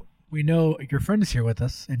 Now, we know your friend is here with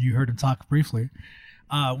us, and you heard him talk briefly.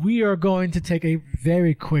 We are going to take a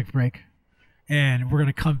very quick break, and we're going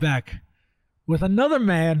to come back with another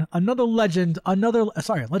man, another legend,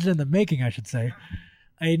 legend in the making, I should say.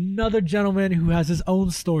 Another gentleman who has his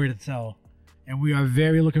own story to tell, and we are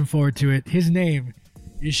very looking forward to it. His name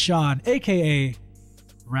is Sean, a.k.a.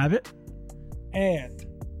 Rabbit, and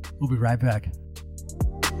we'll be right back.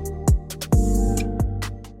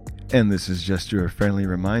 And this is just your friendly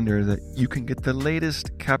reminder that you can get the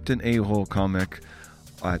latest Captain A-Hole comic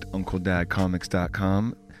at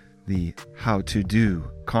UncleDadComics.com, the How to Do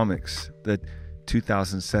comics, the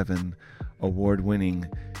 2007 award-winning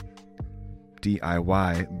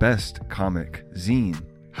DIY best comic zine,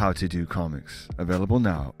 How to Do comics, available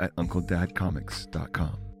now at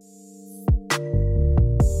UncleDadComics.com.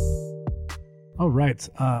 All right,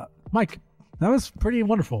 Mike, that was pretty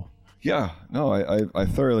wonderful. Yeah, no, I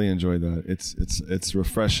thoroughly enjoyed that. It's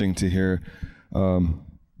refreshing to hear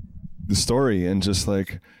the story and just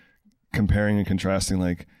like comparing and contrasting,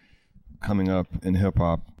 like coming up in hip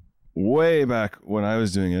hop way back when I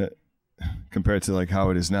was doing it compared to like how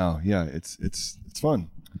it is now. Yeah, it's fun.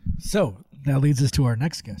 So that leads us to our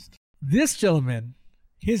next guest. This gentleman,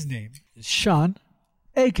 his name is Sean,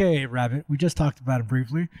 aka Rabbit. We just talked about him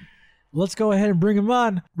briefly. Let's go ahead and bring him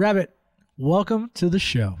on. Rabbit, welcome to the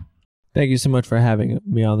show. Thank you so much for having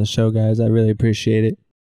me on the show, guys. I really appreciate it.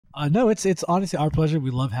 No, it's honestly our pleasure.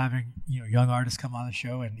 We love having young artists come on the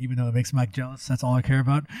show, and even though it makes Mike jealous, that's all I care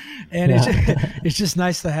about. And it's just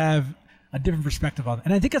nice to have a different perspective on it.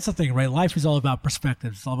 And I think that's the thing, right? Life is all about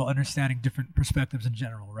perspectives. It's all about understanding different perspectives in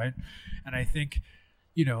general, right? And I think,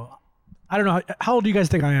 I don't know. How old do you guys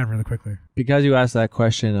think I am, really quickly? Because you asked that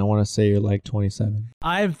question, I want to say you're like 27.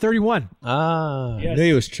 I am 31. Yes. I knew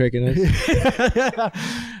he was tricking us.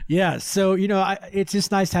 Yeah. So, it's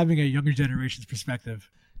just nice having a younger generation's perspective.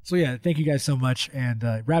 So, yeah, thank you guys so much. And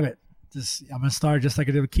Rabbit, I'm going to start just like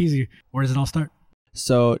I did with QeazyE. Where does it all start?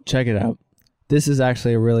 So, check it out. This is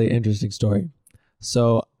actually a really interesting story.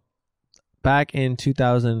 So, back in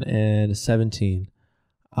 2017,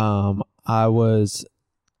 I was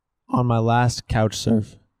on my last couch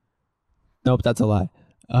surf. Nope, that's a lie.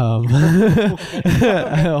 Hold on.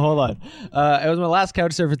 It was my last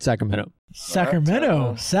couch surf in Sacramento.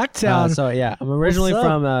 Sacktown. So yeah, I'm originally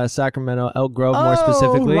from Sacramento, Elk Grove more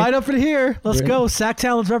specifically. Right up in here. Let's go.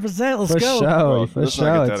 Sacktown, let's represent. Let's go. For sure.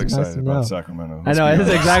 Not get that excited about Sacramento. I know, it's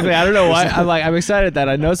exactly. I don't know why. I'm excited that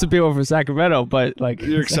I know some people from Sacramento, but like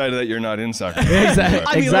you're excited that you're not in Sacramento.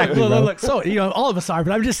 Exactly. Look. So all of us are,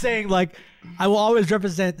 but I'm just saying, like, I will always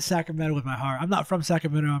represent Sacramento with my heart. I'm not from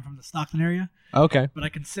Sacramento. I'm from the Stockton area. Okay. But I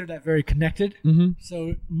consider that very connected. Mm-hmm.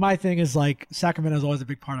 So my thing is like Sacramento is always a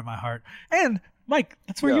big part of my heart. And Mike,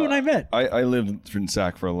 that's where you and I met. I lived in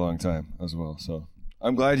Sac for a long time as well. So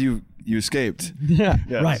I'm glad you escaped. Yeah.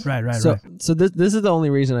 Yes. Right. So this is the only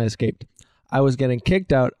reason I escaped. I was getting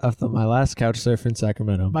kicked out of my last couch surf in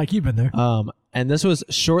Sacramento. Mike, you've been there. And this was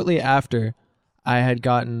shortly after I had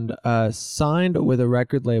gotten signed with a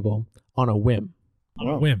record label on a whim.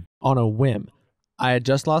 On a whim. I had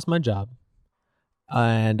just lost my job.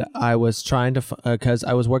 And I was trying to, because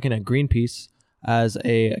I was working at Greenpeace as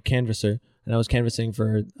a canvasser, and I was canvassing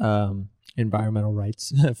for environmental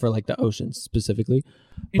rights for like the oceans specifically.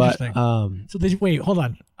 Interesting. But, wait, hold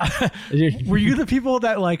on. Were you the people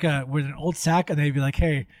that like were in an old sack and they'd be like,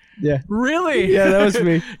 "Hey, yeah, really? Yeah, that was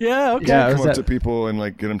me." Yeah, okay. Yeah, come up to people and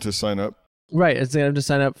like get them to sign up. Right, it's them to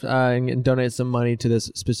sign up and donate some money to this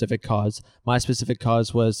specific cause. My specific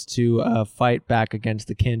cause was to fight back against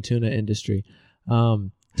the canned tuna industry.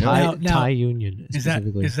 Thai union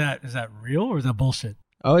specifically. Is that real or is that bullshit?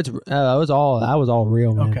 Oh, that was all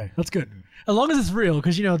real, man. Okay, that's good. As long as it's real,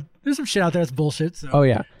 because there's some shit out there that's bullshit. So, oh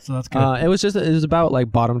yeah, so that's good. It was about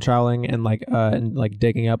like bottom troweling and like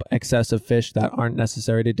digging up excessive fish that aren't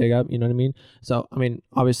necessary to dig up. You know what I mean? So I mean,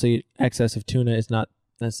 obviously, excessive tuna is not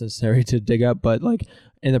necessary to dig up, but like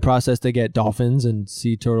in the process, they get dolphins and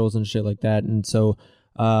sea turtles and shit like that. And so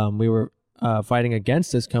we were fighting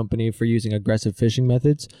against this company for using aggressive fishing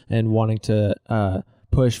methods and wanting to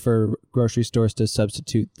push for grocery stores to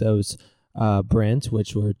substitute those brands,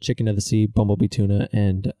 which were Chicken of the Sea, Bumblebee Tuna,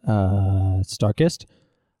 and Starkist.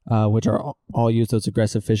 which are all use those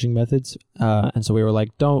aggressive phishing methods. And so we were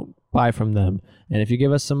like, don't buy from them. And if you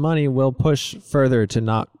give us some money, we'll push further to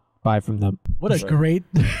not buy from them. What a great...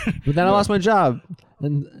 But then I lost my job.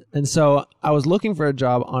 And so I was looking for a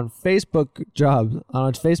job on Facebook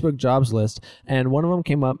jobs list. And one of them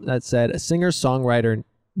came up that said, a singer-songwriter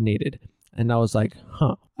needed. And I was like,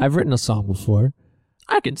 I've written a song before.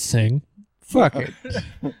 I can sing. Fuck it.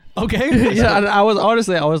 Okay. Yeah, I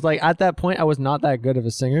was like, at that point, I was not that good of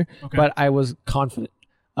a singer, but I was confident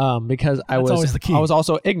because I was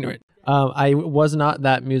also ignorant. I was not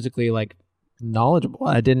that musically like knowledgeable.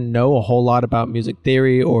 I didn't know a whole lot about music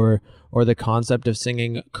theory or the concept of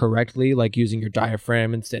singing correctly, like using your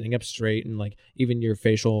diaphragm and standing up straight, and like even your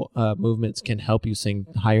facial movements can help you sing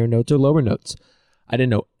higher notes or lower notes. I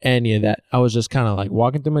didn't know any of that. I was just kind of like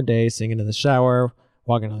walking through my day, singing in the shower,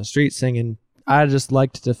 walking on the street, singing. I just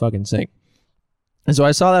liked to fucking sing. And so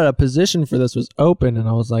I saw that a position for this was open, and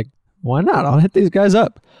I was like, why not? I'll hit these guys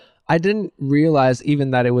up. I didn't realize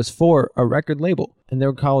even that it was for a record label, and they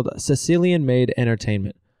were called Sicilian Made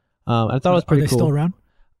Entertainment. I thought it was pretty cool. Are they still around?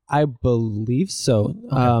 I believe so.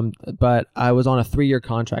 Okay. But I was on a 3-year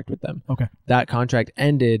contract with them. Okay. That contract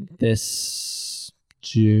ended this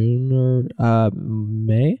June or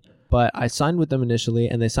May, but I signed with them initially,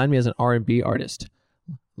 and they signed me as an R&B artist.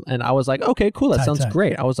 And I was like, okay, cool. That sounds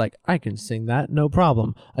great. I was like, I can sing that. No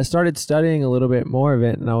problem. I started studying a little bit more of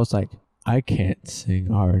it, and I was like, I can't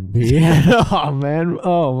sing R&B. Oh, man.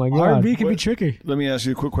 Oh, my God. R&B can be tricky. Let me ask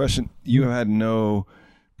you a quick question. You had no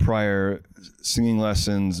prior singing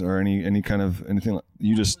lessons or any kind of anything?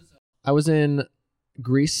 You just... I was in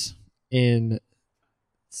Greece in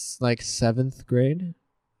like 7th or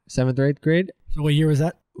 8th grade. So what year was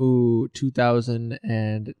that? Ooh,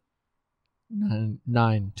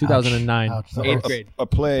 2009. 2009. Ouch. 8th grade. A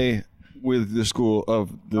play with the school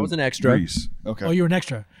of the I was an extra. Greece. Okay. Oh, you were an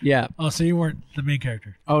extra? Yeah. Oh, so you weren't the main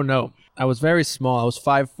character? Oh, no. I was very small. I was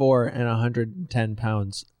 5'4" and 110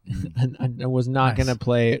 pounds. And I was not going to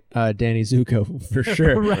play Danny Zuko for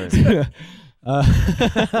sure.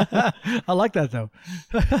 I like that, though.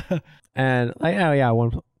 And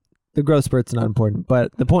the growth spurt's not important.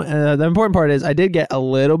 But the important part is I did get a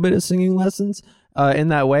little bit of singing lessons. In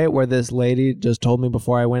that way, where this lady just told me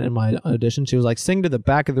before I went in my audition, she was like, sing to the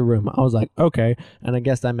back of the room. I was like, okay. And I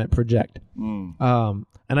guess that meant project.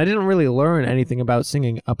 And I didn't really learn anything about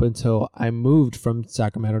singing up until I moved from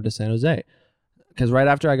Sacramento to San Jose. Because right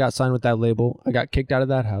after I got signed with that label, I got kicked out of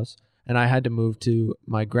that house, and I had to move to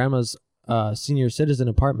my grandma's senior citizen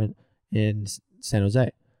apartment in San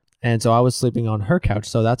Jose. And so I was sleeping on her couch,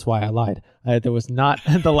 so that's why I lied. There was not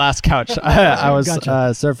the last couch I was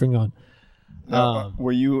surfing on.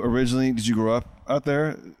 Were you originally, did you grow up out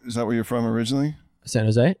there? Is that where you're from originally? San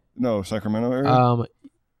Jose? No, Sacramento area?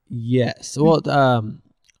 Yes. Well,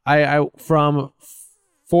 I from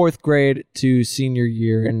 4th grade to senior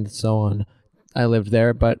year and so on, I lived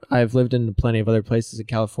there, but I've lived in plenty of other places in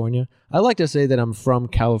California. I like to say that I'm from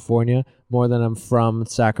California more than I'm from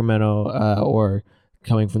Sacramento or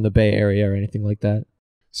coming from the Bay Area or anything like that.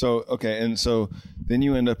 So, okay, and so then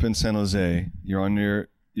you end up in San Jose. You're on your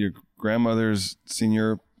grandmother's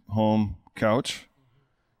senior home couch,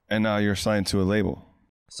 and now you're signed to a label.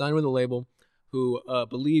 Signed with a label who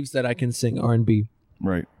believes that I can sing R&B.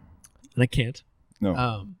 Right. And I can't.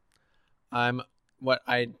 No. What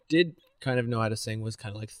I did kind of know how to sing was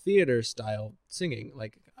kind of like theater style singing,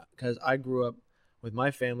 like because I grew up with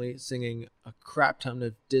my family singing a crap ton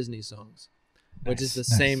of Disney songs, which is the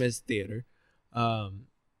same as theater. And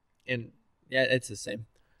yeah, it's the same.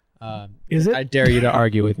 Is it? I dare you to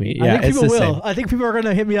argue with me. Yeah, I think people will. I think people are going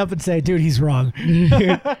to hit me up and say, dude, he's wrong.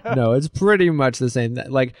 No, it's pretty much the same.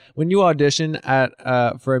 Like when you audition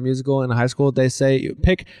for a musical in high school, they say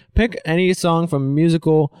pick any song from a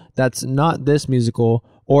musical that's not this musical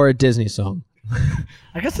or a Disney song.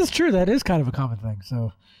 I guess that's true. That is kind of a common thing.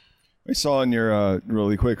 So I saw on your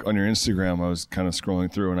really quick on your Instagram, I was kind of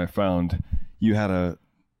scrolling through and I found you had a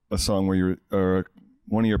song where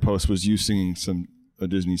one of your posts was you singing a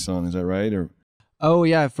Disney song. Is that right? Or oh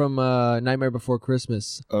yeah, from Nightmare Before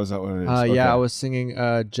Christmas. Oh, is that what it is? Okay. Yeah, I was singing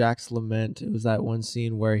Jack's Lament. It was that one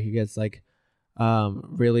scene where he gets like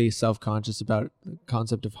really self-conscious about the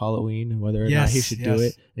concept of Halloween and whether or not he should do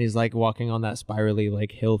it. And he's like walking on that spirally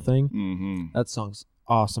like hill thing. Mm-hmm. That song's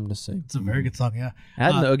awesome to sing. It's a very good song, yeah. I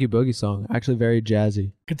had an Oogie Boogie song, actually very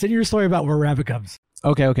jazzy. Continue your story about where Rabbit comes.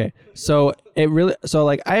 Okay. So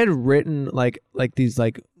like I had written like these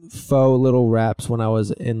like faux little raps when I was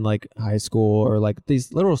in like high school, or like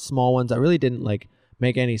these little small ones that really didn't like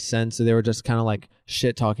make any sense. So they were just kind of like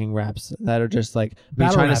shit talking raps that are just like me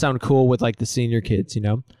trying to sound cool with like the senior kids, you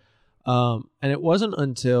know? And it wasn't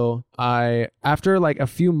until after like a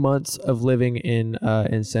few months of living in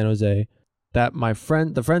San Jose, that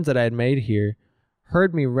the friends that I had made here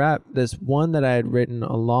heard me rap this one that I had written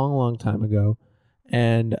a long, long time ago.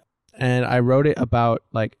 And I wrote it about,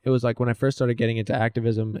 like, it was like when I first started getting into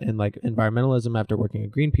activism and like environmentalism after working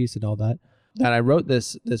at Greenpeace and all that I wrote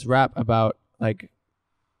this rap about I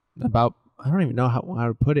don't even know how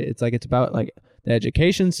to put it. It's about like the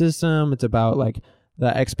education system. It's about like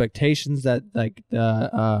the expectations that like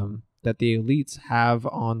that the elites have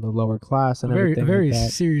on the lower class and everything. Very like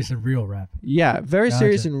that. Serious and real rap. Yeah, very Gotcha.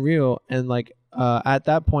 serious and real. And like at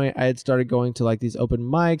that point, I had started going to like these open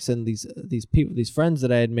mics, and these people, these friends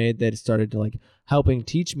that I had made, that started to like helping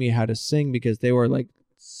teach me how to sing, because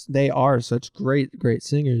they are such great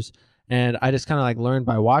singers. And I just kind of like learned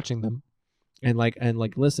by watching them and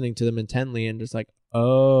listening to them intently, and just like,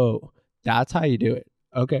 oh, that's how you do it.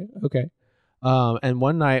 Okay. And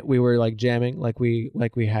one night we were like jamming like we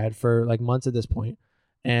had for like months at this point,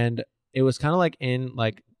 and it was kind of like in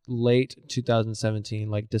like late 2017,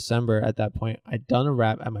 like December at that point. I'd done a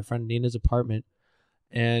rap at my friend Nina's apartment,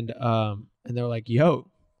 and they were like, yo,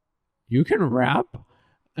 you can rap?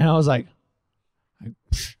 And I was like,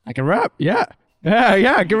 I can rap. Yeah,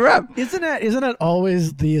 I can rap. Isn't that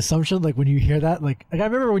always the assumption? Like when you hear that, like I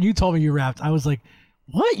remember when you told me you rapped, I was like,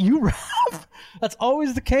 what, you rap? That's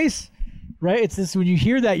always the case, right? It's this, when you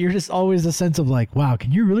hear that, you're just always a sense of like, wow,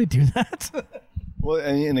 can you really do that? Well,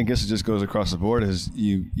 and I guess it just goes across the board, as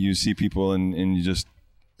you see people and you just,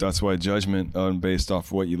 that's why judgment based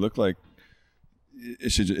off what you look like,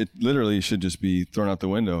 it literally should just be thrown out the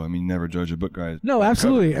window. I mean, never judge a book guy. No,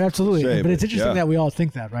 absolutely. But it's interesting yeah. that we all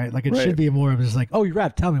think that, right? Like it should be more of just like, oh, you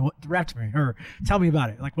rap, tell me rap to me, or tell me about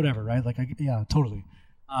it, like whatever, right? Like yeah, totally.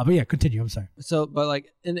 But yeah, continue. I'm sorry. So, but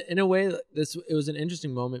like in a way, it was an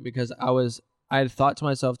interesting moment, because I had thought to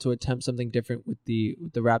myself to attempt something different with the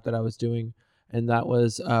rap that I was doing, and that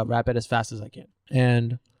was rap it as fast as I can.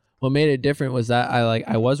 And what made it different was that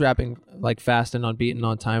I was rapping like fast and on beat and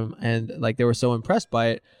on time, and like they were so impressed by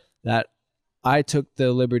it that I took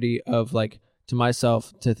the liberty of like to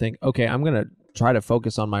myself to think, okay, I'm gonna try to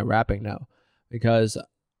focus on my rapping now, because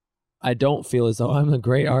I don't feel as though I'm a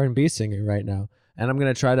great R&B singer right now. And I'm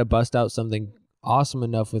going to try to bust out something awesome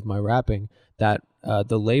enough with my rapping that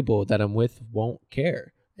the label that I'm with won't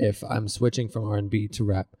care if I'm switching from R&B to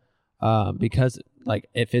rap. Because like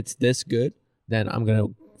if it's this good, then I'm going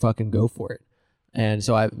to fucking go for it. And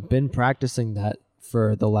so I've been practicing that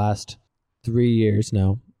for the last 3 years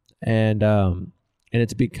now. And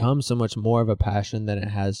it's become so much more of a passion than it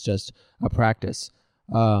has just a practice.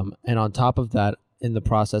 And on top of that, in the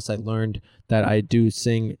process, I learned that I do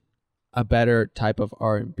sing a better type of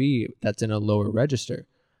R&B that's in a lower register.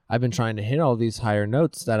 I've been trying to hit all these higher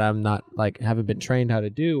notes that I'm not like, haven't been trained how to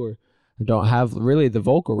do, or don't have really the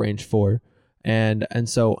vocal range for. And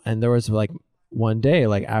there was like one day,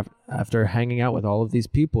 like after hanging out with all of these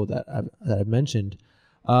people that I've mentioned,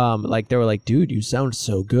 like they were like, dude, you sound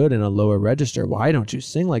so good in a lower register. Why don't you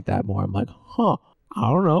sing like that more? I'm like, I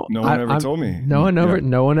don't know. No one ever told me. No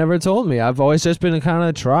one ever told me. I've always just been kind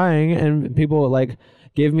of trying, and people like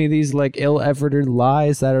give me these like ill-efforted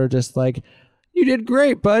lies that are just like, you did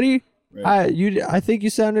great, buddy. Right. I think you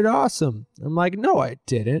sounded awesome. I'm like, no, I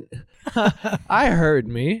didn't. I heard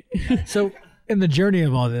me. So in the journey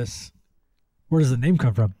of all this, where does the name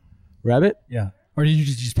come from? Rabbit? Yeah. Or did you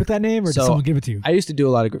just pick that name, or did someone give it to you? I used to do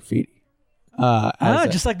a lot of graffiti.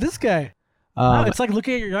 Just like this guy. It's like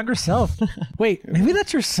looking at your younger self. Wait, maybe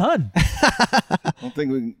that's your son. I don't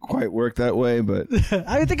think we can quite work that way, but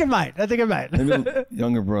I think it might. Maybe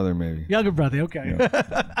younger brother, maybe. Younger brother, okay.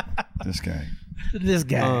 Yeah. This guy.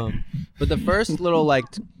 But the first little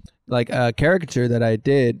caricature that I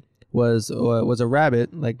did was a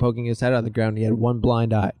rabbit like poking his head out of the ground. He had one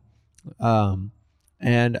blind eye,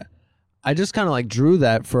 and I just kind of like drew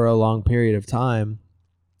that for a long period of time,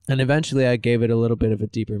 and eventually I gave it a little bit of a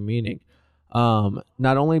deeper meaning.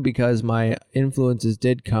 Not only because my influences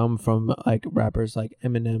did come from like rappers like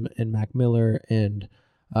Eminem and Mac Miller and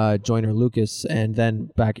Joyner Lucas, and then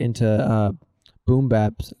back into boom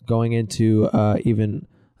baps, going into even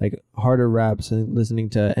like harder raps and listening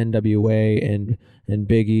to NWA and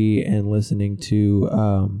Biggie, and listening to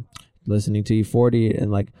E40,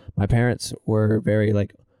 and like my parents were in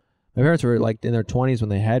their 20s when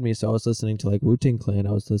they had me, so I was listening to like Wu-Tang Clan.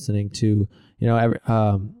 I was listening to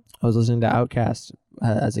I was listening to Outkast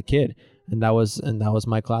as a kid, and that was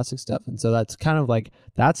my classic stuff. And so that's kind of like,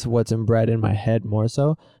 that's what's inbred in my head more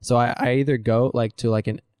so. So I either go like to like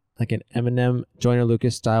an Eminem, Joyner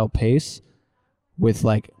Lucas style pace with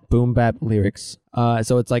like boom bap lyrics.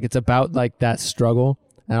 So it's like, it's about like that struggle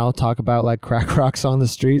and I'll talk about like crack rocks on the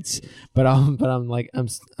streets, but I'm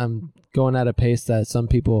going at a pace that some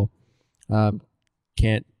people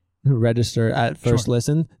can't register at first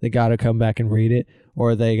listen. They got to come back and read it,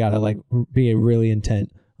 or they got to like be really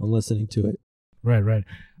intent on listening to it. Right.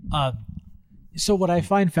 So what I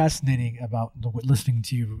find fascinating about listening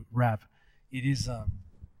to you rap, it is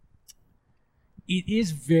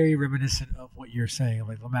very reminiscent of what you're saying,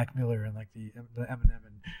 like Mac Miller and like the Eminem,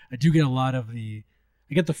 and I do get a lot of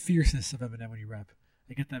I get the fierceness of Eminem when you rap.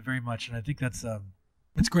 I get that very much, and I think that's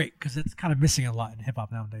it's great because it's kind of missing a lot in hip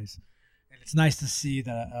hop nowadays. And it's nice to see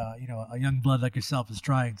that a young blood like yourself is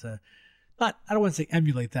trying to I don't want to say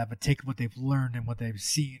emulate that, but take what they've learned and what they've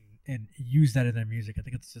seen and use that in their music. I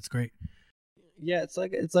think it's great. Yeah, it's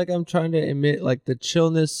like I'm trying to emit like the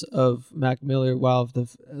chillness of Mac Miller while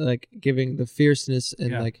like giving the fierceness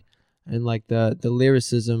and like the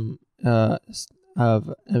lyricism of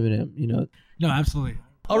Eminem, you know. No, absolutely.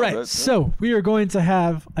 All right, so we are going to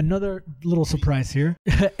have another little surprise here.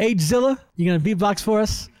 Agezilla, you're gonna beatbox for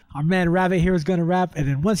us. Our man Rabbit here is gonna rap, and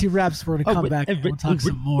then once he raps, we're gonna come back and we'll talk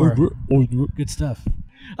some more good stuff.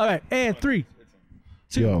 All right, and 3,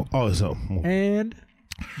 2, and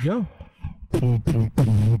go.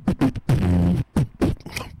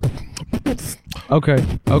 Okay.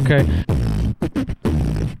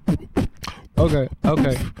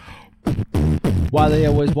 Why they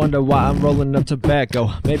always wonder why I'm rolling up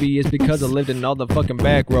tobacco. Maybe it's because I lived in all the fucking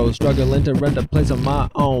back roads, struggling to rent a place on my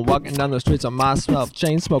own, walking down the streets on myself,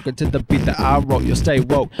 chain smoking to the beat that I wrote. You'll stay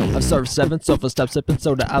woke. I've served 7 sofa steps, sipping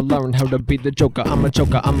soda. I learned how to be the joker. I'm a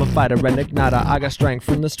choker, I'm a fighter, an igniter. I got strength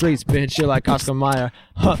from the streets, bitch. You're like Oscar Mayer.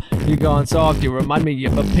 You going soft? You remind me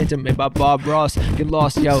of a painting made by Bob Ross. Get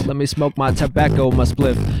lost, yo. Let me smoke my tobacco, my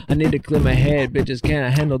spliff. I need to clear my head, bitches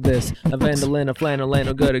can't handle this. A vandal and a flannel ain't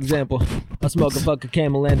a good example. I smoke a fucking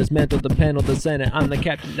camel and dismantle the panel, the senate. I'm the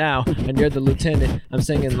captain now, and you're the lieutenant. I'm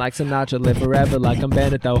singing like Sinatra, live forever like I'm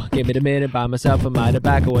Bandit though. Give me the minute by myself and my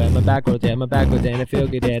tobacco. I'm a backward there, I'm a backward there, and I feel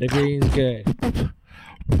good there. The green's good.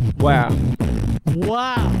 Wow.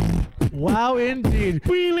 Wow indeed.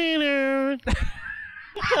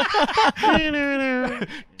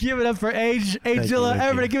 Give it up for Agezilla.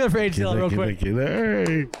 Everybody give it up for Agezilla real quick.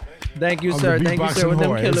 Thank you, sir. Thank you, sir. With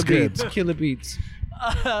them killer beats.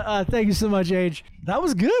 Thank you so much, Age. That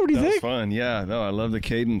was good. What do you think? That was fun. Yeah, no, I love the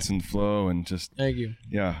cadence and flow and just. Thank you.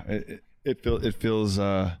 Yeah, it feels.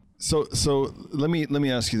 So let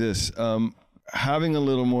me ask you this: having a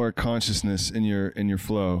little more consciousness in your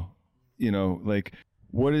flow, you know, like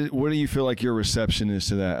what do you feel like your reception is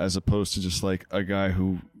to that, as opposed to just like a guy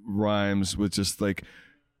who rhymes with just like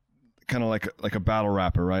kind of like a battle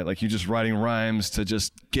rapper, right? Like you're just writing rhymes to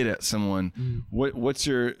just get at someone. What's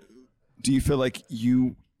your Do you feel like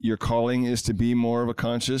your calling is to be more of a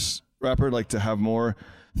conscious rapper, like to have more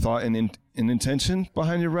thought and intention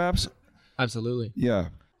behind your raps? Absolutely. Yeah.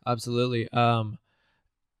 Absolutely. And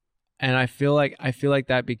I feel like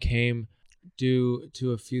that became due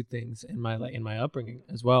to a few things in my upbringing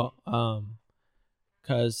as well.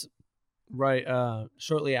 'Cause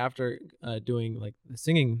shortly after doing like the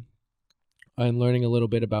singing and learning a little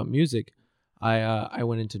bit about music, I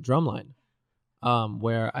went into drumline.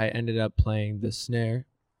 Where I ended up playing the snare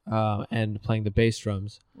and playing the bass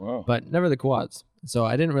drums, but never the quads. So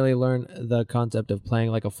I didn't really learn the concept of playing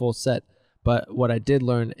like a full set, but what I did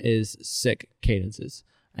learn is sick cadences.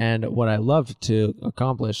 And what I loved to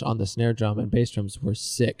accomplish on the snare drum and bass drums were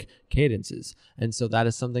sick cadences. And so that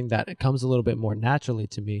is something that comes a little bit more naturally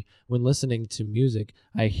to me when listening to music.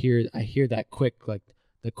 I hear that quick, like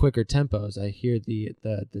the quicker tempos. I hear the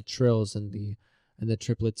trills and the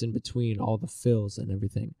triplets in between, all the fills and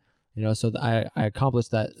everything, you know. So I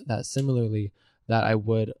accomplished that similarly that I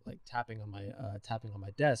would like tapping on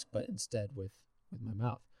my desk, but instead with my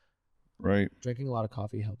mouth. Right. Drinking a lot of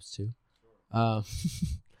coffee helps too. Yeah.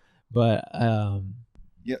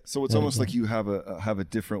 So it's almost like you have a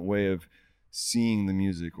different way of seeing the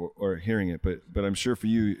music or hearing it, but I'm sure for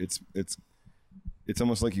you it's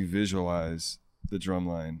almost like you visualize the drum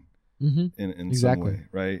line in exactly. some way,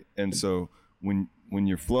 right? And so when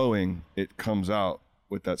you're flowing, it comes out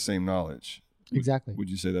with that same knowledge. Exactly. Would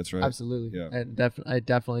you say that's right? Absolutely. Yeah. And I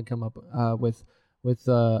definitely come up with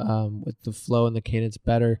the flow and the cadence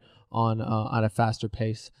better on a faster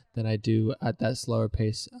pace than I do at that slower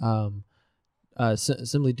pace.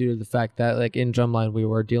 Simply due to the fact that like in drumline we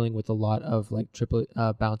were dealing with a lot of like triplet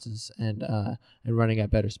bounces and running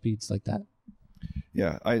at better speeds like that.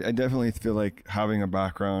 Yeah, I definitely feel like having a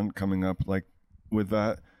background coming up like with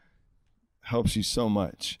that helps you so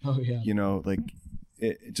much. Oh yeah. You know, like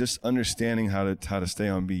just understanding how to stay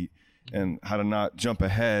on beat and how to not jump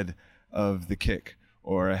ahead of the kick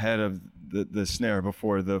or ahead of the snare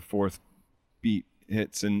before the fourth beat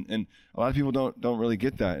hits, and a lot of people don't really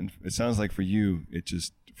get that. And it sounds like for you, it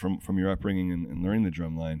just from your upbringing and learning the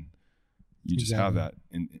drum line, you just have that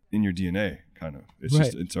in your DNA, kind of. It's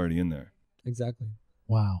just it's already in there. Exactly.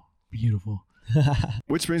 Wow, beautiful.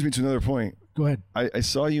 Which brings me to another point. Go ahead. I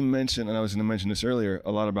saw you mention, and I was going to mention this earlier,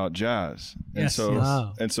 a lot about jazz. And Yes, so, yes.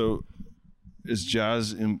 Wow. and so, is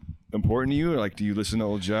jazz important to you? Or like, do you listen to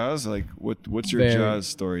old jazz? Like, what's your Very. jazz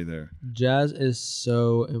story there? Jazz is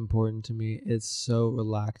so important to me. It's so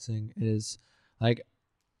relaxing. It is like,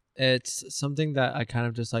 it's something that I kind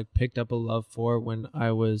of just like picked up a love for when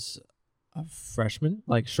I was a freshman,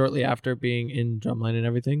 like shortly after being in drumline and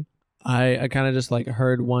everything. I kind of just like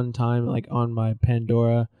heard one time like on my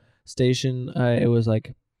Pandora station, it was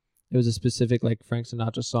a specific like Frank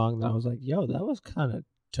Sinatra song that I was like, yo, that was kind of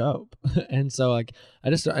dope. And so like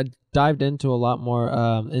I dived into a lot more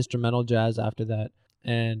instrumental jazz after that,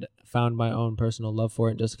 and found my own personal love for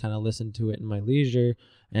it, and just kind of listened to it in my leisure,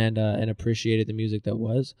 and appreciated the music that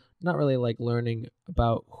was. Not really like learning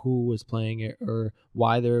about who was playing it or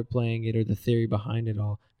why they were playing it or the theory behind it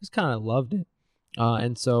all. Just kind of loved it.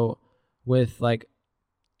 And so with like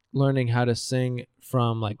learning how to sing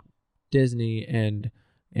from like Disney and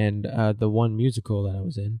the one musical that I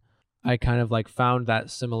was in, I kind of like found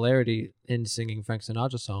that similarity in singing Frank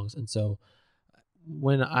Sinatra songs. And so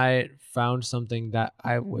when I found something that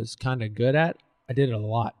I was kind of good at, I did it a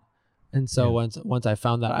lot. And so once I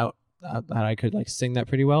found that out, that I could like sing that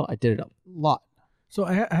pretty well, I did it a lot. So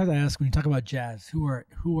I have to ask, when you talk about jazz, who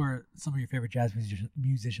are some of your favorite jazz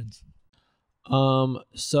musicians?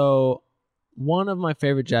 So one of my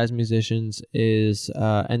favorite jazz musicians is,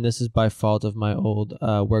 and this is by fault of my old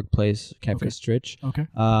workplace, Cafe Stritch. Okay.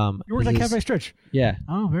 You worked at Cafe Stritch? Yeah.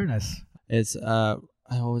 Oh, very nice. It's what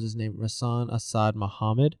was his name? Rasan Assad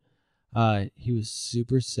Muhammad. He was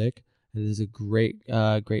super sick. He is a great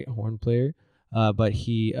horn player. But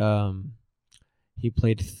he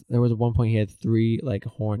played. There was one point he had 3 like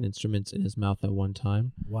horn instruments in his mouth at one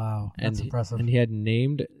time. Wow, that's impressive. And he had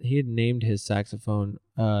named his saxophone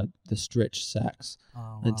the Stritch sax. Oh,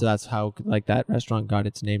 wow. And so that's how like that restaurant got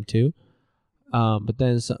its name too. But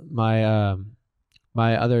then my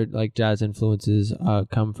other like jazz influences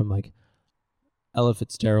come from like Ella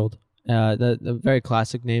Fitzgerald. The very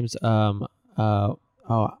classic names. And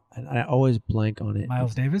I always blank on it.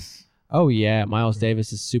 Miles Davis. Oh yeah, Miles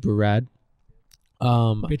Davis is super rad.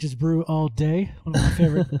 Bitches Brew All Day, one of my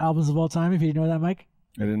favorite albums of all time. If you didn't know that, Mike.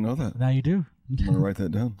 I didn't know that. Now you do. I'm gonna write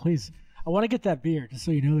that down. Please. I want to get that beer, just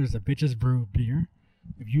so you know. There's a Bitches Brew beer.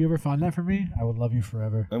 If you ever find that for me, I would love you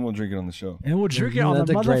forever. And we'll drink it on the show. And we'll drink it on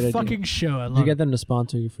the motherfucking show. I love you get them to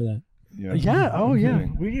sponsor you for that? Yeah. Yeah. Oh yeah.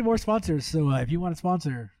 We need more sponsors. So if you want to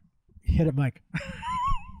sponsor, hit up Mike.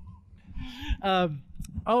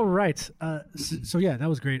 All right. So yeah, that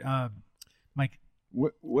was great. Mike.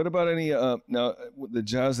 What about any now the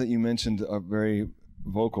jazz that you mentioned are very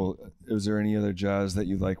vocal? Is there any other jazz that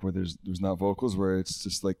you like where there's not vocals, where it's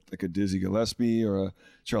just like a Dizzy Gillespie or a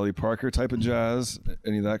Charlie Parker type of jazz?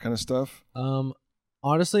 Any of that kind of stuff?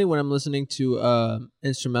 Honestly, when I'm listening to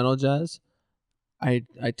instrumental jazz, I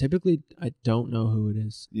typically don't know who it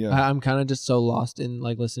is. Yeah, I'm kind of just so lost in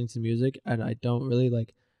like listening to music, and I don't really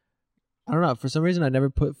like. I don't know. For some reason, I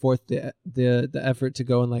never put forth the effort to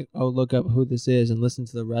go and like, look up who this is and listen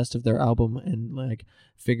to the rest of their album and like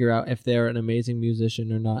figure out if they're an amazing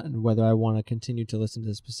musician or not, and whether I want to continue to listen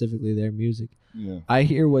to specifically their music. Yeah. I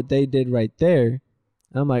hear what they did right there, and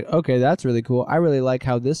I'm like, okay, that's really cool. I really like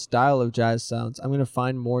how this style of jazz sounds. I'm gonna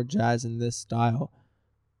find more jazz in this style.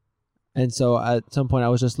 And so at some point, I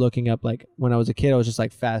was just looking up, like when I was a kid, I was just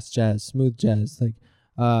like fast jazz, smooth jazz, like.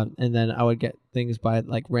 And then I would get things by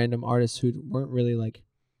like random artists who weren't really like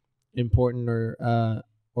important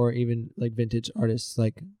or even like vintage artists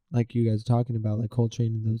like you guys are talking about, like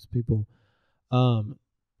Coltrane and those people. And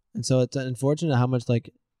so it's unfortunate how much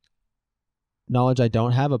like knowledge I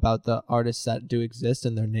don't have about the artists that do exist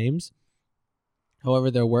and their names.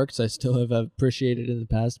 However, their works I still have appreciated in the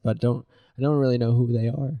past, but I don't really know who they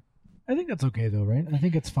are. I think that's okay though, right? I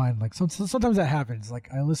think it's fine. Like sometimes that happens. Like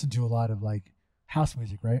I listen to a lot of like house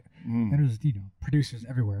music, right? And there's producers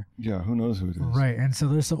everywhere. Yeah, who knows who it is? Right, and so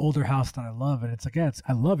there's some older house that I love, and it's like,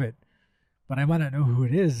 I love it, but I might not know who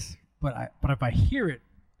it is. But if I hear it,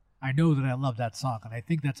 I know that I love that song, and I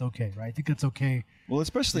think that's okay, right? I think that's okay. Well,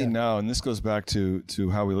 especially now, and this goes back to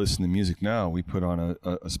how we listen to music now. We put on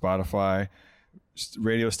a Spotify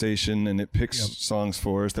radio station, and it picks songs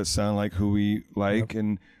for us that sound like who we like,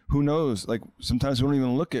 and who knows? Like sometimes we don't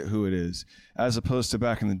even look at who it is, as opposed to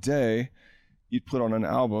back in the day. You'd put on an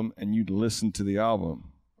album and you'd listen to the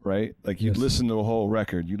album, right? Like you'd listen to a whole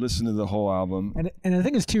record, you listen to the whole album. And the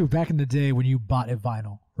thing is too, back in the day when you bought a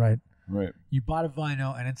vinyl, right? Right. You bought a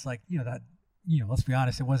vinyl, and it's like, let's be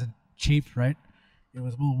honest, it wasn't cheap, right? It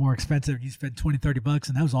was a little more expensive. You spent $20-$30,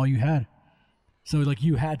 and that was all you had. So like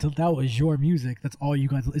you had to, that was your music. That's all you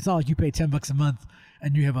guys. It's not like you pay $10 a month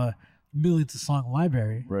and you have a millions of song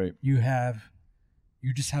library. Right. You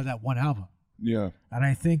just have that one album. Yeah. And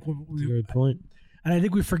I think good point. And I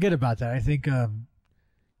think we forget about that. I think I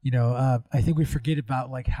think we forget about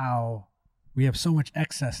like how we have so much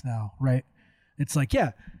excess now, right? It's like,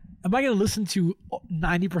 yeah, am I going to listen to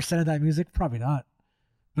 90% of that music? Probably not.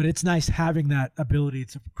 But it's nice having that ability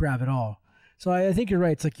to grab it all. So I think you're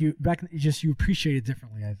right. It's like you appreciate it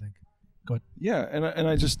differently, I think. Go ahead. Yeah, and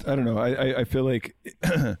I don't know. I feel like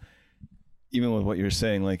even with what you're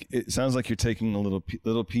saying, like it sounds like you're taking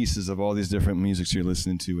little pieces of all these different musics you're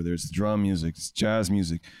listening to, whether it's drum music, it's jazz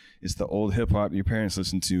music, it's the old hip hop your parents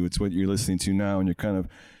listened to, it's what you're listening to now, and you're kind of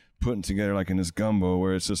putting together like in this gumbo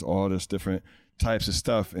where it's just all this different types of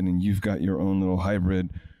stuff, and then you've got your own little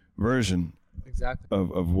hybrid version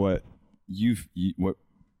of what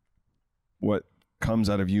what comes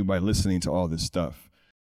out of you by listening to all this stuff.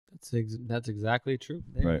 That's exactly true.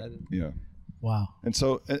 Right. Yeah. Wow. And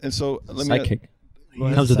so let me sidekick. He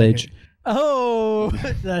comes with age. Oh,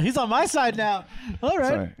 he's on my side now. All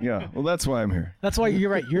right. Sorry. Yeah. Well, that's why I'm here. That's why you're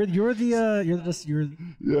right. You're Yeah.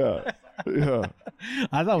 Yeah.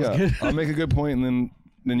 I thought it was good. I'll make a good point, and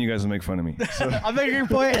then you guys will make fun of me. So. I'll make a good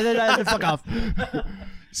point, and then I fuck off.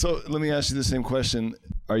 So let me ask you the same question: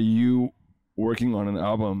 are you working on an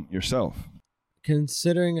album yourself?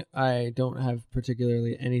 Considering I don't have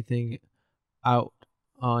particularly anything out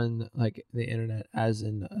on like the internet as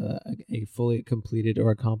in a fully completed or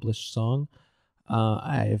accomplished song,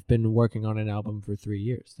 I have been working on an album for 3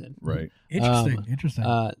 years. Then, right? Interesting.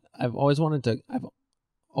 I've always wanted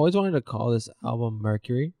to call this album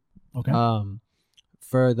Mercury. Okay.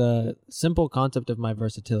 For the simple concept of my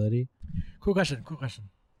versatility. Cool question.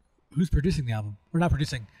 Who's producing the album? Or not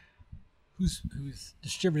producing? Who's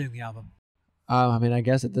distributing the album? I mean, I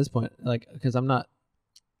guess at this point, like, because I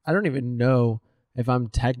don't even know if I'm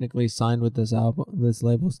technically signed with this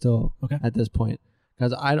label still at this point.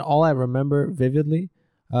 Because all I remember vividly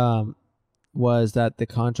was that the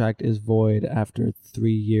contract is void after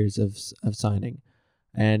 3 years of signing.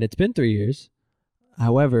 And it's been 3 years.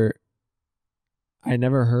 However, I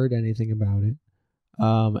never heard anything about it.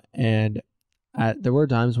 And there were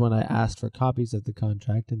times when I asked for copies of the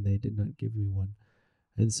contract and they did not give me one.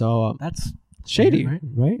 And so that's shady, weird,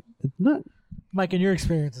 right? It's not. Mike, in your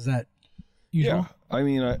experience, is that usual? Yeah. I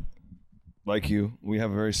mean, like you, we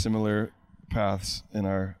have very similar paths in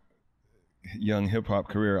our young hip hop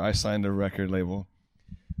career. I signed a record label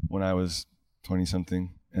when I was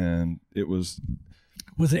 20-something, and it was.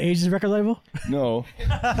 Was it Age's record label? No.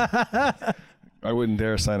 I wouldn't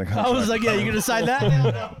dare sign a contract. I was like, yeah, you're going to sign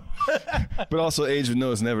that? But also, Age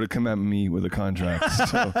knows never to come at me with a contract.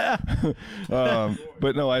 So,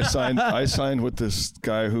 but no, I signed with this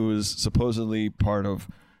guy who was supposedly part of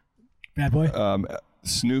Bad Boy.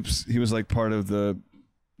 Snoop's. He was like part of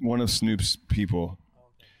one of Snoop's people,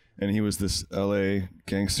 and he was this LA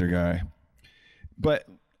gangster guy. But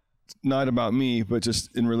not about me, but just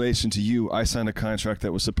in relation to you. I signed a contract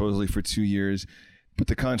that was supposedly for 2 years. But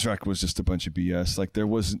the contract was just a bunch of BS. Like the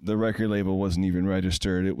record label wasn't even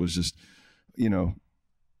registered. It was just, a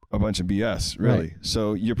bunch of BS, really. Right.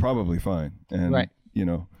 So you're probably fine. And,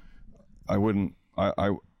 I wouldn't,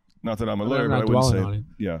 not that I'm a lawyer, but I wouldn't say,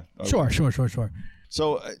 yeah. Sure.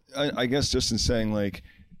 So I guess just in saying like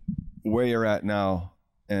where you're at now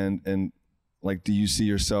and like, do you see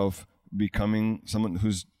yourself becoming someone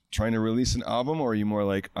who's trying to release an album, or are you more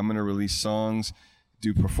like, I'm going to release songs,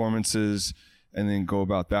 do performances, and then go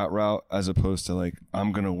about that route, as opposed to like,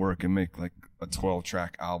 I'm going to work and make like a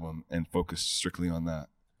 12-track album and focus strictly on that?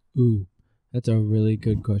 Ooh, that's a really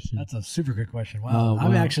good question. That's a super good question. Wow.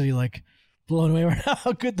 I'm actually like blown away right now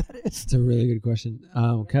how good that is. It's a really good question.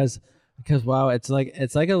 Because wow, it's like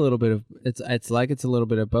a little bit of, it's a little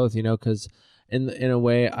bit of both, because in a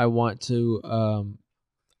way I want to,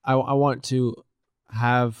 I want to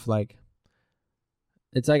have like,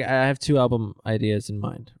 it's like I have 2 album ideas in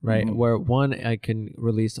mind, right? Mm-hmm. Where one I can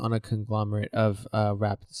release on a conglomerate of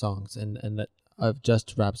rap songs and that of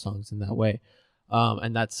just rap songs in that way,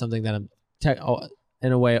 and that's something that I'm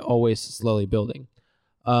in a way always slowly building.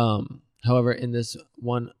 However, in this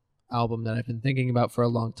one album that I've been thinking about for a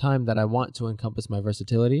long time, that I want to encompass my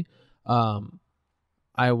versatility,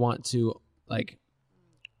 I want to like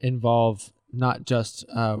involve not just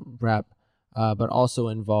rap, but also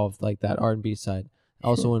involve like that R&B side.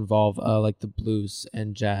 also involve like the blues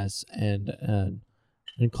and jazz and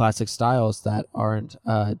classic styles that aren't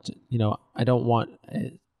I don't want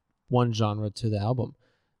one genre to the album,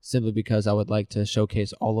 simply because I would like to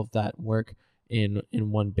showcase all of that work in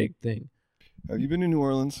one big thing. Have you been to New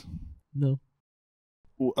Orleans? No.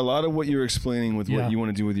 A lot of what you're explaining with what you want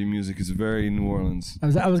to do with your music is very New Orleans.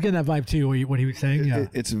 I was getting that vibe too. What he was saying.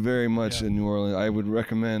 It's very much in New Orleans. I would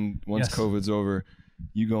recommend once COVID's over,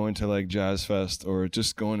 you go into like Jazz Fest or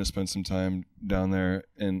just going to spend some time down there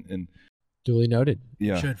and. Duly noted.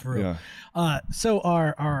 Yeah, should for real. Yeah. So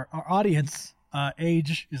our audience,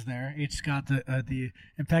 Age is there. Age's got the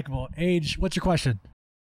impeccable. Age, what's your question?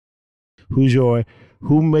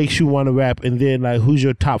 Who makes you want to rap, and then like who's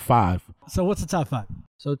your top 5? So what's the top 5?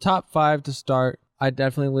 So top 5 to start, I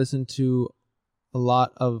definitely listen to a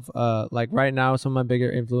lot of like right now some of my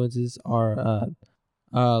bigger influences are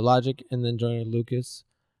Logic and then Joyner Lucas.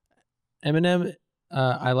 Eminem,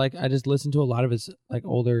 I just listen to a lot of his like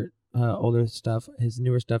older stuff. His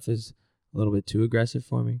newer stuff is a little bit too aggressive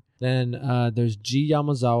for me. Then there's G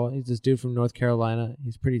Yamazawa. He's this dude from North Carolina.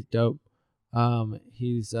 He's pretty dope.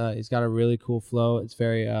 He's got a really cool flow. It's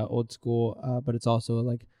very old school, but it's also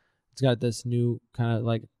like it's got this new kind of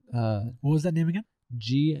like what was that name again?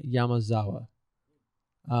 G Yamazawa.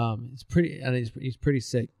 It's pretty, and he's pretty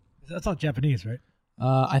sick. That's not Japanese, right?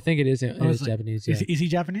 I think it is. It is like, Japanese. Yeah. Is he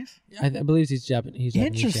Japanese? I believe he's Japanese.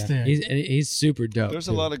 Interesting. He's super dope. There's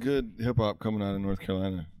a lot of good hip hop coming out of North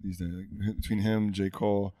Carolina these days. Like, between him, J.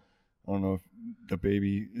 Cole, I don't know if the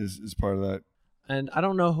Baby is part of that. And I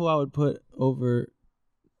don't know who I would put over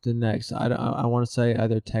the next. I want to say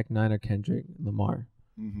either Tech Nine or Kendrick Lamar.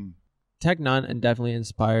 Mm-hmm. Tech Nine and definitely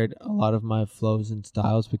inspired a lot of my flows and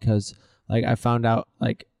styles because like I found out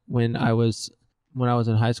like when I was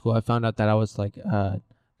in high school, I found out that I was like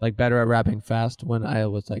better at rapping fast when I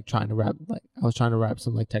was like trying to rap. Like I was trying to rap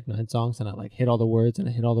some like Tech Nine songs, and I like hit all the words, and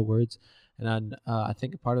I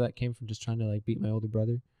think a part of that came from just trying to like beat my older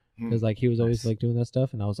brother because like he was always like doing that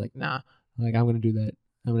stuff, and I was like, nah, like I'm gonna do that.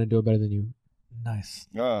 I'm gonna do it better than you. Nice.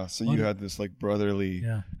 Ah, so you had this like brotherly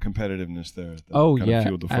competitiveness there. That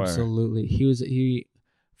fueled the fire. Absolutely. He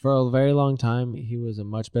for a very long time he was a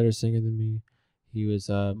much better singer than me. He was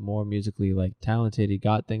more musically like talented. He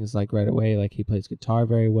got things like right away. Like he plays guitar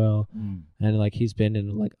very well, and like he's been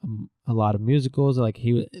in like a lot of musicals. Like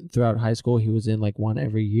throughout high school, he was in like one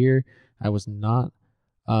every year. I was not,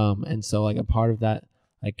 and so like a part of that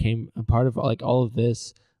a part of like all of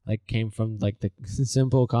this like came from like the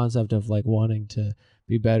simple concept of like wanting to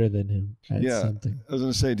be better than him at something. I was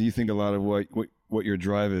gonna say, do you think a lot of what your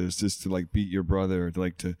drive is just to like beat your brother, or to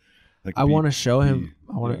like to like I want to show him.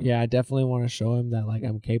 I definitely want to show him that like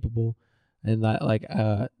I'm capable, and that like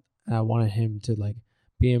I wanted him to like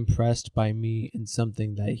be impressed by me in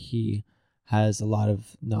something that he has a lot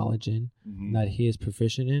of knowledge in, that he is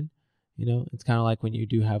proficient in. You know, it's kind of like when you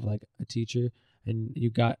do have like a teacher and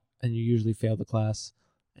you usually fail the class,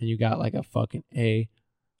 and you got like a fucking A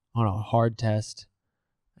on a hard test,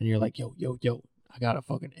 and you're like, yo, I got a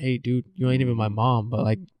fucking A, dude. You ain't even my mom, but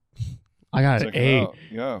like I got an A.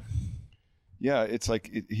 Yeah, it's like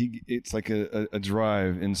it's like a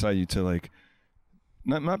drive inside you to like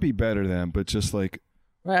not be better than, but just like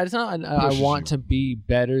right. It's not. I want to be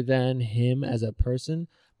better than him as a person,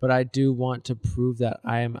 but I do want to prove that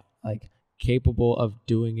I am like capable of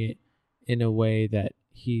doing it in a way that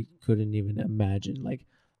he couldn't even imagine. Like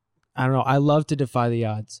I don't know. I love to defy the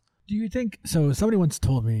odds. Do you think so? Somebody once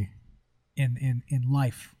told me, in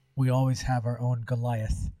life, we always have our own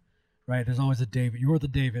Goliath. Right, there's always a David. You're the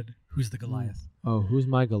David. Who's the Goliath? Oh, who's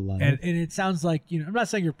my Goliath? And it sounds like, you know, I'm not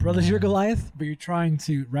saying your brother's your Goliath, but you're trying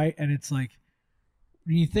to, right? And it's like,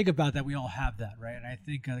 when you think about that, we all have that, right? And I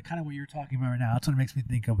think kind of what you're talking about right now, that's what it makes me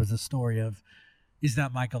think of is a story of, is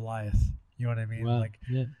that my Goliath? You know what I mean? Wow. Like,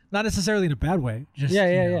 not necessarily in a bad way. Just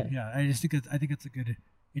yeah. I just think I think it's a good,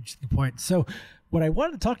 interesting point. So, what I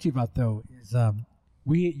wanted to talk to you about though is,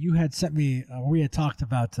 you had sent me, we had talked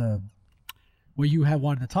about. What you had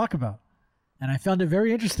wanted to talk about, and I found it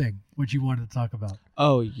very interesting what you wanted to talk about.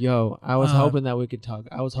 Oh, yo, I was hoping that we could talk.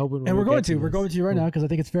 I was hoping, and we're going to right now because I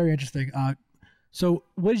think it's very interesting. So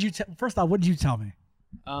what did you first off? What did you tell me?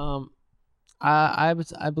 I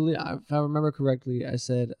believe, if I remember correctly, I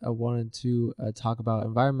said I wanted to talk about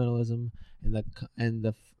environmentalism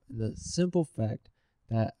and the simple fact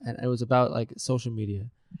that, and it was about like social media.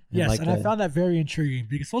 Yes, and I found that very intriguing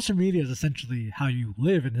because social media is essentially how you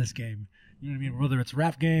live in this game. You know what I mean? Whether it's a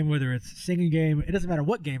rap game, whether it's a singing game, it doesn't matter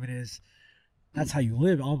what game it is. That's how you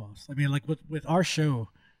live almost. I mean, like with our show,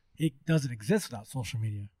 it doesn't exist without social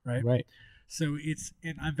media, right? Right. So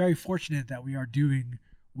and I'm very fortunate that we are doing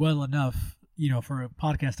well enough, for a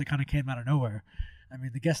podcast that kind of came out of nowhere. I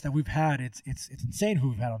mean, the guests that we've had, it's insane who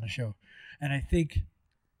we've had on the show. And I think,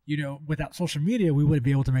 without social media, we wouldn't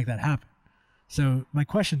be able to make that happen. So my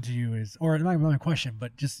question to you is, or not my question,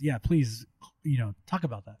 but just, please, talk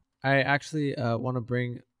about that. I actually want to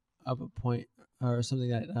bring up a point or something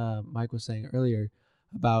that Mike was saying earlier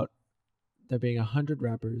about there being 100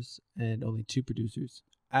 rappers and only 2 producers.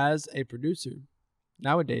 As a producer,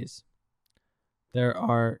 nowadays, there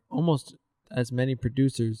are almost as many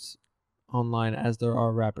producers online as there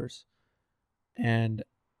are rappers. And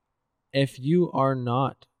if you are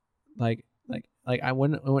not when I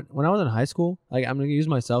was in high school, I'm going to use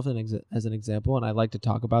myself as an example, and I like to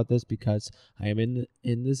talk about this because I am in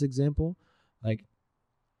this example.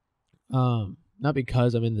 Not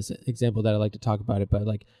because I'm in this example that I like to talk about it, but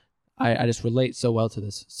I just relate so well to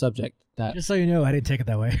this subject that. Just so you know, I didn't take it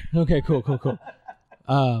that way. Okay, cool.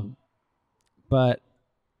 But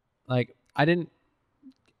I didn't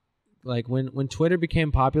when Twitter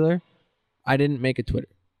became popular, I didn't make a Twitter,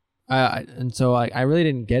 and so I really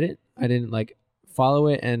didn't get it. I didn't follow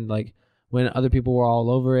it, and when other people were all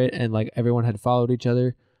over it, and everyone had followed each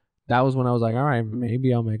other, that was when I was like, all right,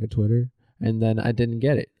 maybe I'll make a Twitter, and then I didn't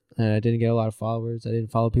get it. And I didn't get a lot of followers. I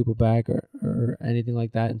didn't follow people back or anything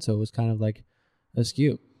like that. And so it was kind of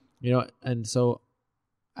askew, And so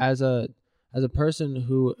as a person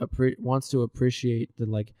who wants to appreciate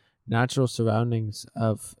the natural surroundings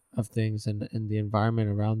of things and the environment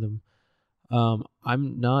around them,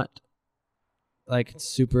 I'm not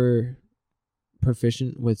super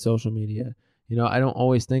proficient with social media. I don't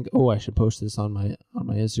always think, oh, I should post this on my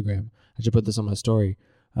Instagram. I should put this on my story.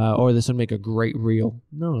 Or this would make a great reel.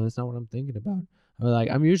 No, that's not what I'm thinking about.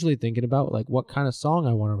 I'm usually thinking about what kind of song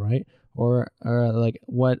I want to write, or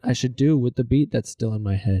what I should do with the beat that's still in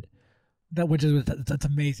my head. That's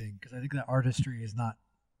amazing, because I think that artistry is not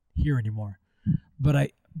here anymore.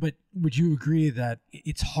 But would you agree that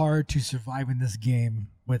it's hard to survive in this game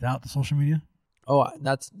without the social media? Oh,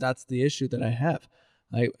 that's the issue that I have.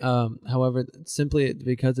 However, simply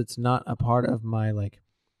because it's not a part of my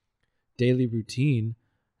daily routine,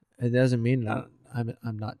 it doesn't mean that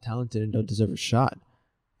I'm not talented and don't deserve a shot,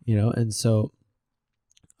 And so,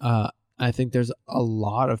 I think there's a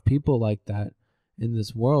lot of people like that in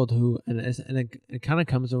this world who, and it kind of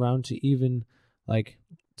comes around to even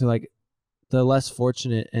the less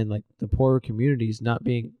fortunate and the poorer communities not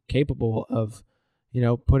being capable of,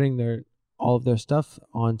 putting all of their stuff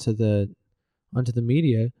onto the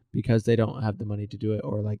media because they don't have the money to do it,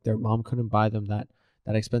 or their mom couldn't buy them that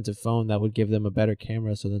expensive phone that would give them a better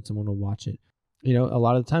camera so that someone will watch it. A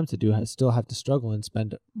lot of the times they still have to struggle and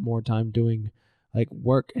spend more time doing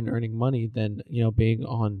work and earning money than, being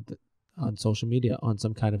on social media on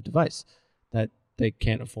some kind of device that they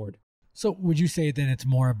can't afford. So would you say then it's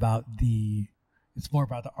more about the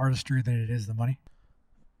artistry than it is the money?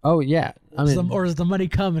 Oh yeah. I mean, or does the money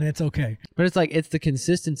come and it's okay? But it's the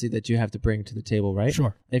consistency that you have to bring to the table, right?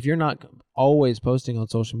 Sure. If you're not always posting on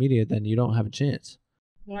social media, then you don't have a chance.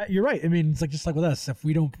 Well, you're right. I mean, it's just like with us. If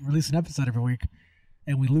we don't release an episode every week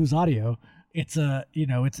and we lose audio, it's a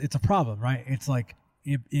problem, right? It's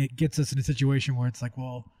it gets us in a situation where it's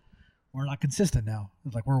well, we're not consistent now.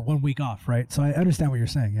 It's we're 1 week off, right? So I understand what you're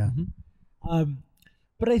saying, yeah. Mm-hmm.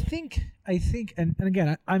 But I think, and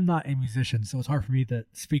again, I'm not a musician, so it's hard for me to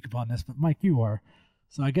speak upon this. But Mike, you are,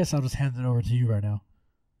 so I guess I'll just hand it over to you right now.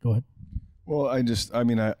 Go ahead. Well,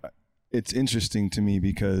 it's interesting to me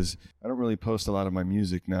because I don't really post a lot of my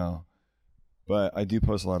music now, but I do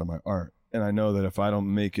post a lot of my art. And I know that if I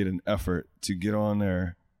don't make it an effort to get on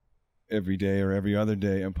there every day or every other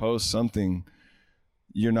day and post something,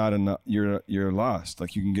 you're lost.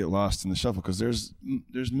 You can get lost in the shuffle because there's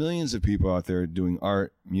millions of people out there doing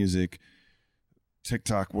art, music,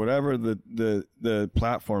 TikTok, whatever the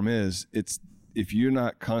platform is. It's if you're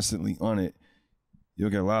not constantly on it, you'll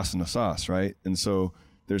get lost in the sauce, right? And so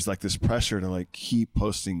there's this pressure to keep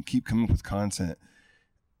posting, keep coming up with content.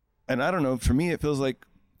 And I don't know, for me, it feels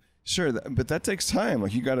sure, but that takes time.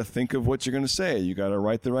 You got to think of what you're going to say. You got to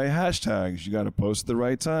write the right hashtags. You got to post at the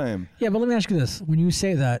right time. Yeah, but let me ask you this. When you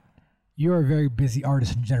say that, you're a very busy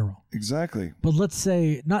artist in general. Exactly. But let's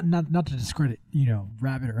say, not to discredit,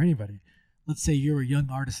 Rabbit or anybody. Let's say you're a young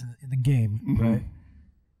artist in the game, mm-hmm. right?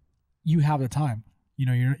 You have the time.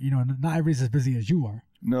 Not everybody's as busy as you are.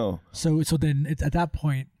 No. So then it's at that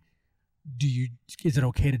point, is it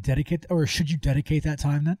okay to dedicate, or should you dedicate that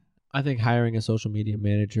time then? I think hiring a social media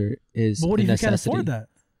manager is. But what if you can't afford that?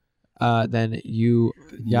 Then you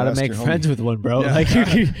gotta make friends with one, bro. Yeah.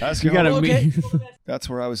 You gotta meet. That's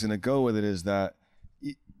where I was gonna go with it. Is that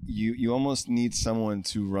you almost need someone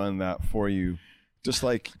to run that for you, Just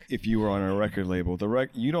like if you were on a record label,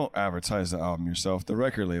 you don't advertise the album yourself. The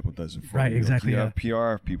record label does it for you. Right, exactly. You have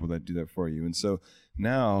PR people that do that for you. And so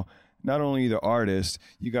now, not only the artist,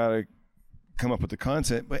 you got to come up with the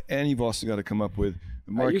content, and you've also got to come up with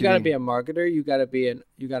the marketing. You got to be a marketer. You got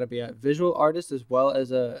to be a visual artist as well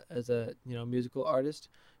as a musical artist.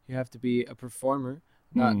 You have to be a performer,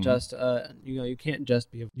 not just you can't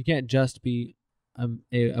just be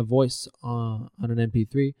a voice on an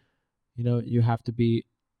MP3. You have to be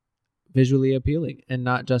visually appealing, and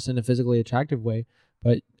not just in a physically attractive way,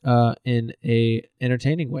 but in a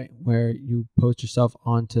entertaining way, where you post yourself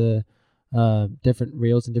onto different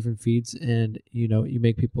reels and different feeds, and you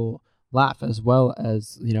make people laugh as well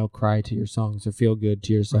as cry to your songs or feel good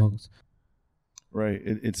to your songs. Right.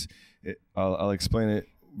 I'll explain it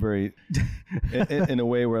very in a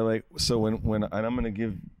way where, like, so when and I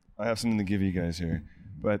have something to give you guys here,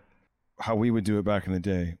 but how we would do it back in the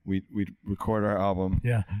day, we'd record our album.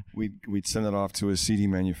 Yeah. We'd send it off to a CD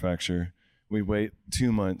manufacturer. We'd wait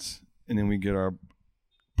 2 months, and then we'd get our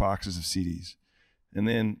boxes of CDs. And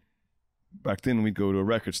then back then we'd go to a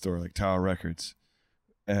record store like Tower Records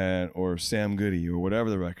or Sam Goody or whatever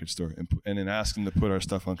the record store, and then ask them to put our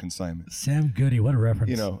stuff on consignment. Sam Goody, what a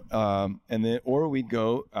reference. And then, or we'd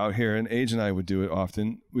go out here, and Age and I would do it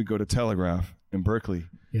often. We'd go to Telegraph in Berkeley.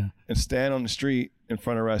 Yeah. And stand on the street in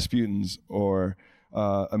front of Rasputin's or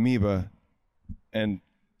Amoeba and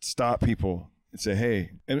stop people and say,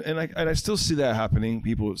 hey. And I still see that happening,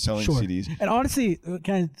 people selling CDs. And honestly,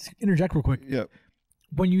 can I interject real quick? Yeah.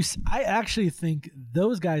 I actually think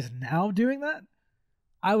those guys now doing that,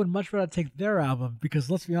 I would much rather take their album, because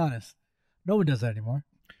let's be honest, no one does that anymore.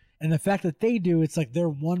 And the fact that they do, it's like they're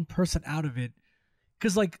one person out of it.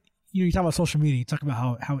 Because like, you talk about social media, you talk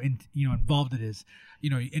about how involved it is,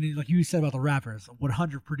 and like you said about the rappers,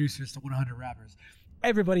 100 producers to 100 rappers,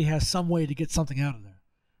 everybody has some way to get something out of there,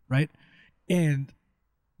 right? And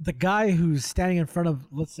the guy who's standing in front of,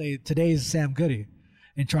 let's say, today's Sam Goody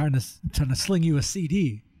and trying to sling you a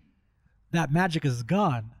CD, that magic is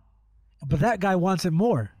gone. But that guy wants it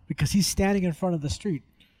more because he's standing in front of the street.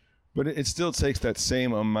 But it still takes that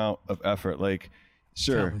same amount of effort. Like,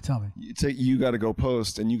 sure, tell me. You got to go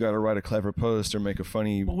post, and you got to write a clever post or make a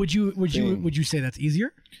funny. But would you say that's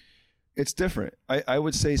easier? It's different. I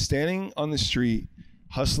would say standing on the street,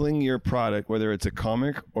 hustling your product, whether it's a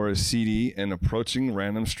comic or a CD, and approaching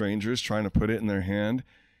random strangers, trying to put it in their hand,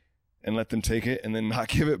 and let them take it, and then not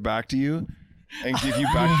give it back to you, and give you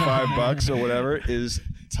back $5 or whatever, is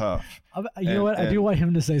tough. You know what? I do want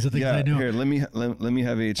him to say something. Yeah, I know. Here, let me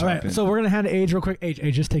have Age. All right, so we're gonna hand Age real quick. Age,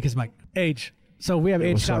 just take his mic. Age. So we have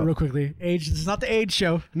Age shot real quickly. Age, this is not the Age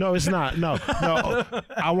show. No, it's not. No.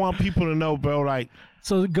 I want people to know, bro. Like,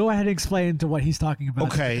 so go ahead and explain to what he's talking about.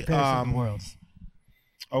 Okay. Worlds.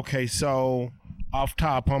 Okay, so off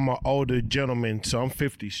top, I'm an older gentleman, so I'm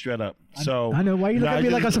 50 straight up. So I know why you look at me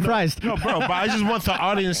like I'm surprised. No, bro, but I just want the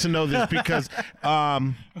audience to know this, because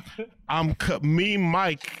me and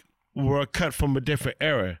Mike were cut from a different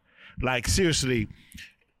era. Like, seriously,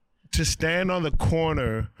 to stand on the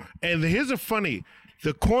corner, and here's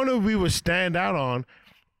the corner we would stand out on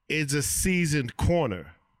is a seasoned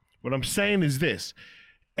corner. What I'm saying is this: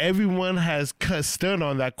 everyone has stood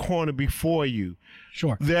on that corner before you.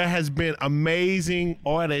 Sure. There has been amazing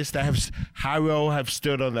artists that have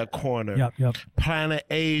stood on that corner. Yep. Planet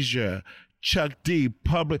Asia, Chuck D,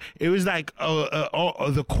 Public. It was like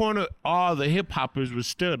the corner. All the hip hoppers were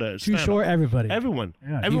stood there. Too Short, everybody. Everyone.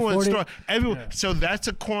 Yeah, everyone. Everyone. Yeah. So that's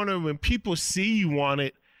a corner when people see you on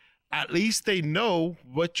it. At least they know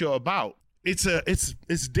what you're about. It's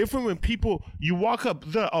different when you walk up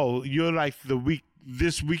you're like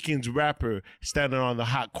this weekend's rapper standing on the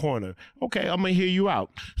hot corner. Okay, I'm gonna hear you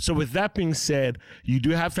out. So with that being said, you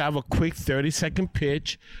do have to have a quick 30-second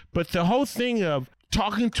pitch, but the whole thing of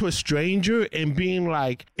talking to a stranger and being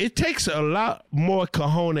like, it takes a lot more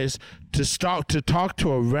cojones to talk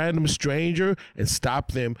to a random stranger and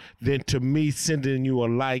stop them than to me sending you a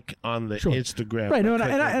like on the Instagram. Right. No, and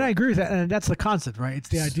I agree with that. And that's the concept, right? It's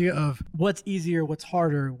the idea of what's easier, what's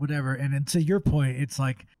harder, whatever. And to your point, it's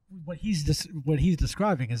like what he's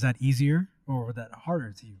describing. Is that easier or that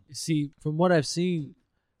harder to you? See, from what I've seen,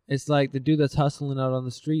 it's like the dude that's hustling out on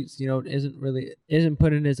the streets, isn't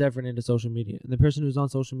putting his effort into social media. And the person who's on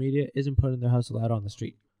social media isn't putting their hustle out on the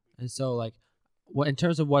street. And so, like, in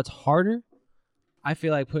terms of what's harder, I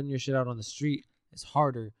feel like putting your shit out on the street is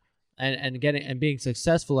harder. And being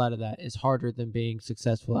successful out of that is harder than being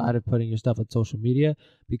successful out of putting your stuff on social media,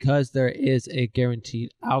 because there is a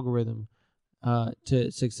guaranteed algorithm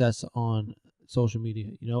to success on social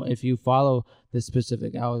media. If you follow the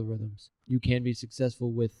specific algorithms, you can be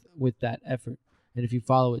successful with that effort. and if you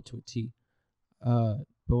follow it to a T.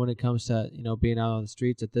 But when it comes to, you know, being out on the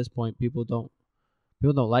streets at this point, people don't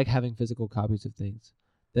like having physical copies of things.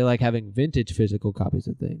 They like having vintage physical copies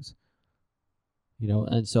of things. You know,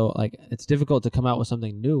 and so like it's difficult to come out with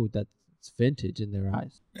something new that's vintage in their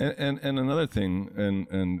eyes. And another thing,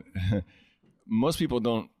 and most people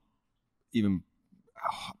don't even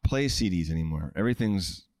play CDs anymore.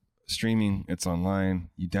 Everything's streaming. It's online.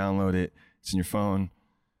 You download it. It's in your phone.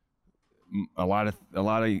 A lot of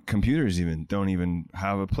computers even don't even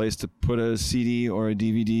have a place to put a CD or a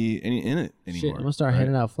DVD in it anymore. Shit, I'm gonna start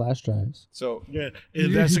handing out flash drives. So yeah,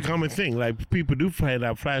 that's a common thing. Like people do hand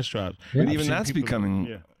out flash drives, but even that's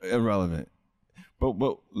becoming irrelevant. But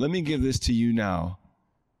let me give this to you now.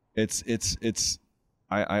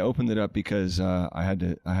 I opened it up because I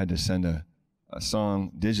had to send a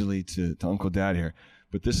song digitally to Uncle Dad here.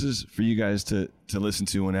 But this is for you guys to listen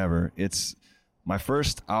to whenever. It's my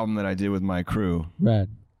first album that I did with my crew. Rad.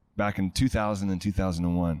 Back in 2000 and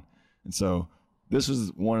 2001. And so this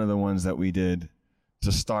was one of the ones that we did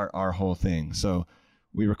to start our whole thing. So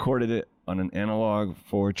we recorded it on an analog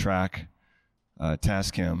 4-track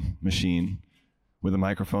Tascam machine with a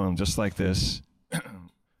microphone just like this.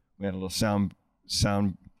 We had a little sound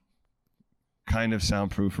kind of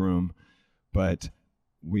soundproof room, but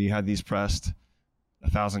we had these pressed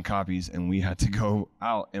 1,000 copies, and we had to go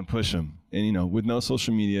out and push them. And, you know, with no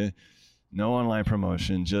social media, no online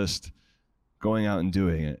promotion, just going out and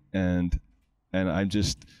doing it. And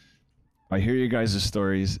I hear you guys'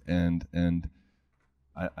 stories, and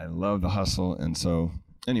I love the hustle. And so,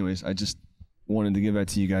 anyways, I just wanted to give that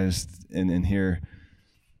to you guys and hear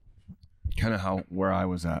kind of where I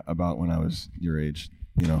was at about when I was your age,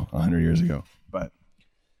 you know, 100 years ago. But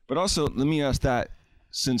also, let me ask that.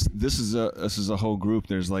 Since this is a whole group,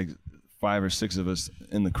 there's like 5 or 6 of us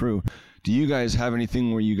in the crew. Do you guys have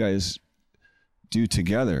anything where you guys do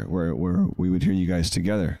together, where we would hear you guys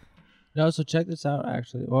together? No, so check this out.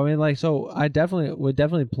 Actually, well, I mean, like, so I would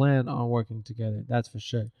definitely plan on working together. That's for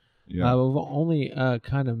sure. Yeah. We've only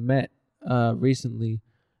kind of met recently,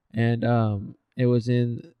 and it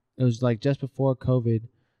was like just before COVID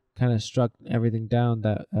kind of struck everything down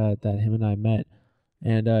that him and I met,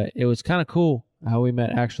 and it was kind of cool how we met,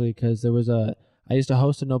 actually, because I used to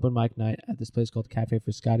host an open mic night at this place called Cafe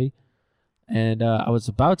for Scotty, and I was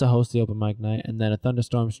about to host the open mic night, and then a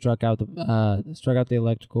thunderstorm struck out the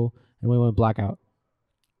electrical, and we went blackout.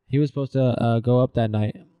 He was supposed to go up that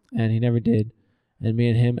night, and he never did, and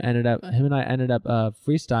him and I ended up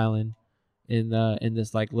freestyling in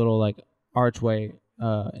this like little like archway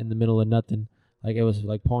in the middle of nothing. Like it was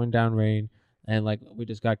like pouring down rain, and like we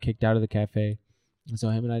just got kicked out of the cafe. And so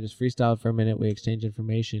him and I just freestyled for a minute. We exchanged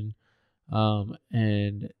information,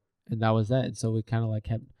 and that was that. And so we've kind of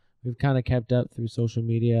kept up through social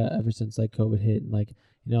media ever since like COVID hit, and like,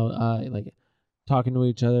 you know, like talking to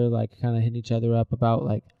each other, like kind of hitting each other up about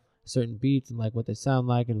like certain beats and like what they sound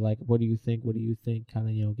like, and like what do you think, kind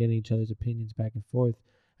of, you know, getting each other's opinions back and forth,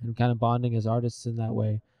 and kind of bonding as artists in that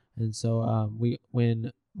way. And so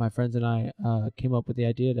when my friends and I came up with the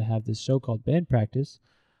idea to have this show called Band Practice,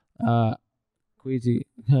 QeazyE.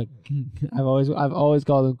 I've always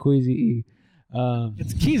called him QeazyE.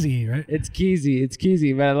 It's QeazyE, right? It's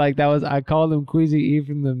QeazyE. But like I called him QeazyE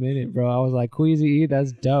from the minute, bro. I was like, QeazyE,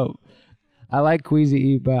 that's dope. I like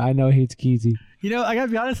QeazyE, but I know he's QeazyE. You know, I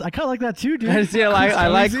gotta be honest, I kind of like that too, dude. I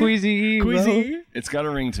like QeazyE. QeazyE. It's got a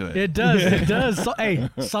ring to it. It does. It does. So, hey,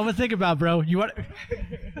 something to think about, bro. You want?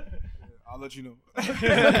 I'll let you know.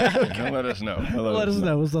 He'll let us know. Let us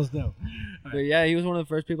know. But yeah, he was one of the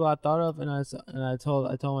first people I thought of, and I told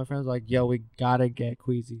my friends, like, yo, we gotta get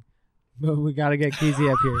QeazyE. We gotta get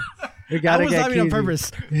QeazyE up here. We gotta get QeazyE on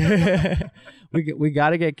purpose. we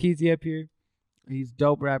gotta get QeazyE up here. He's a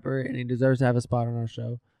dope rapper, and he deserves to have a spot on our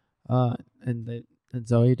show. And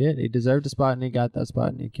so he did. He deserved a spot, and he got that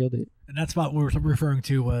spot, and he killed it. And that spot we're referring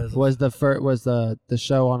to was the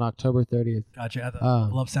show on October 30th. Gotcha. At the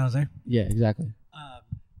Love San Jose. Yeah, exactly.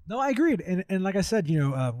 No, I agreed, and like I said, you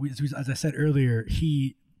know, as I said earlier,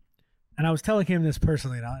 and I was telling him this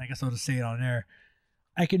personally, and I guess I'll just say it on air.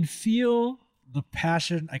 I can feel the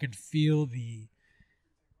passion. I can feel you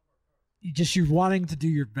wanting to do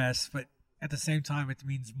your best, but at the same time, it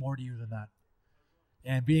means more to you than that.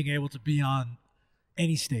 And being able to be on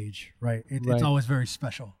any stage, right? It's always very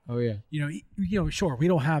special. Oh yeah. You know, sure, we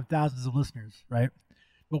don't have thousands of listeners, right?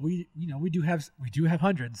 But we do have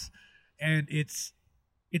hundreds, and it's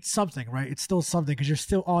something, right? It's still something because you're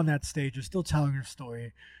still on that stage. You're still telling your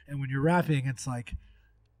story, and when you're rapping, it's like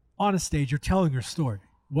on a stage, you're telling your story.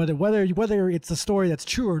 Whether it's a story that's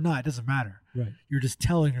true or not, it doesn't matter. Right. You're just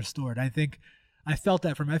telling your story. And I think I felt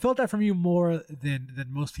that from you. I felt that from you more than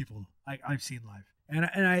most people I've seen live. I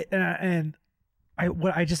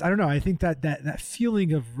don't know. I think that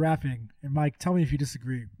feeling of rapping, and Mike, tell me if you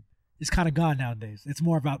disagree, is kind of gone nowadays. It's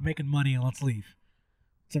more about making money and let's leave.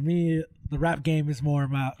 To me, the rap game is more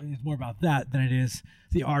about that than it is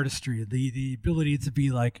the artistry, the ability to be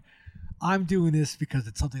like, I'm doing this because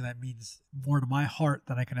it's something that means more to my heart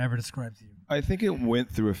than I can ever describe to you. I think it went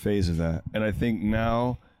through a phase of that, and I think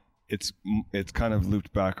now it's kind of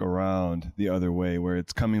looped back around the other way, where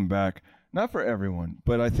it's coming back, not for everyone,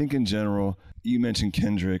 but I think in general. You mentioned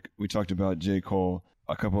Kendrick. We talked about J. Cole,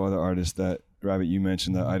 a couple other artists that, Rabbit, you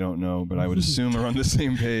mentioned that I don't know, but I would assume are on the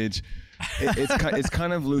same page. It's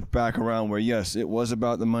kind of looped back around where, yes, it was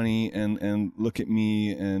about the money and look at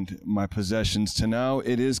me and my possessions, to now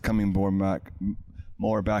it is coming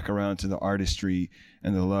more back around to the artistry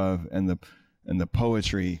and the love and the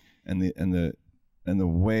poetry and the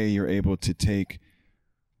way you're able to take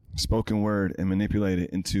spoken word and manipulate it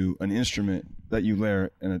into an instrument that you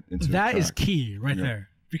layer into that is key right there,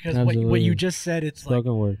 because what you just said, it's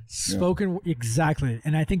spoken word, exactly,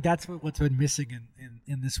 and I think that's what's been missing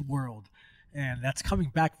in this world, and that's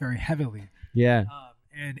coming back very heavily.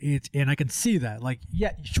 And I can see that, like,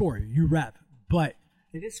 yeah, sure, you rap, but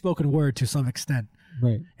it is spoken word to some extent,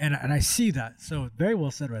 right? And I see that, so very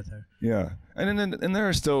well said right there. Yeah, and there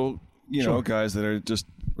are still know guys that are just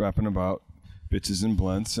rapping about bitches and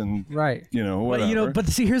blunts and whatever. But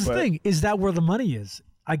see, here's the thing: is that where the money is?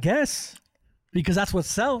 I guess, because that's what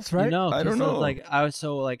sells, right? I don't know.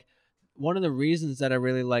 One of the reasons that I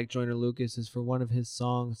really like Joyner Lucas is for one of his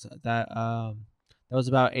songs that was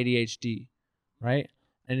about ADHD, right?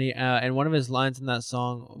 And one of his lines in that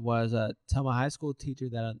song was, "Tell my high school teacher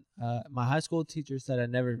that my high school teacher said I'd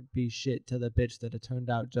never be shit to the bitch that it turned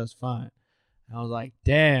out just fine." And I was like,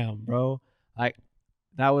 "Damn, bro!" Like,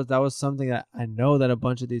 that was something that I know that a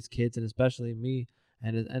bunch of these kids, and especially me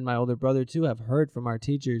and my older brother too, have heard from our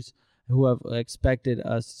teachers, who have expected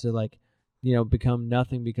us to become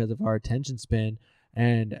nothing because of our attention span.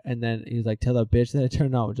 And then he's like, "Tell that bitch that it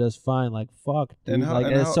turned out just fine." Like, fuck, dude.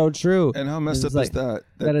 It's so true. And how messed up is that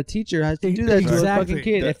a teacher has to do that to a fucking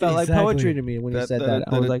kid? It felt like poetry to me when he said that.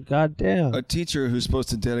 I was like, God damn. A teacher who's supposed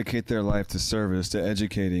to dedicate their life to service, to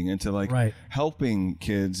educating, and to helping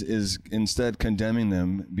kids is instead condemning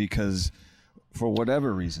them because for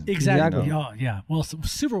whatever reason. Exactly. Oh yeah. Well,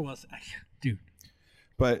 super was, dude.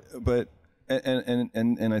 But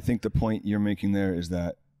and I think the point you're making there is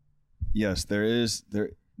that, yes, there is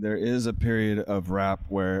a period of rap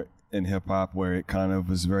in hip hop where it kind of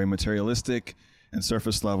was very materialistic and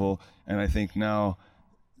surface level, and I think now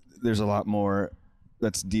there's a lot more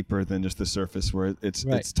that's deeper than just the surface, where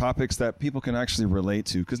it's topics that people can actually relate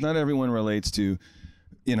to, because not everyone relates to,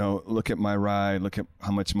 look at my ride, look at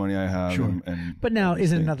how much money I have. Sure. But now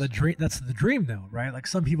isn't that the dream? That's the dream though, right? Like,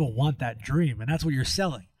 some people want that dream, and that's what you're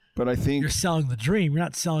selling. But I think you're selling the dream. You're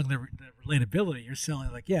not selling the relatability. You're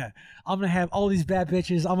selling, like, yeah, I'm gonna have all these bad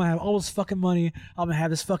bitches. I'm gonna have all this fucking money. I'm gonna have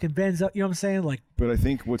this fucking Benz up. You know what I'm saying? Like, but I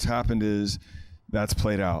think what's happened is that's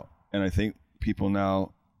played out, and I think people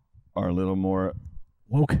now are a little more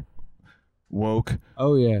woke.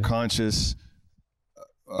 Oh yeah, conscious,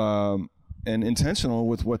 and intentional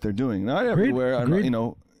with what they're doing. Not everywhere, Agreed.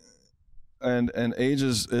 And age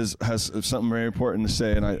has something very important to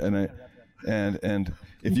say, and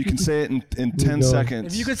if you can say it in 10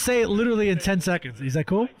 seconds. If you could say it literally in 10 seconds, is that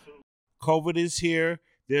cool? COVID is here.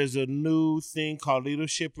 There's a new thing called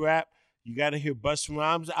leadership rap. You got to hear Busta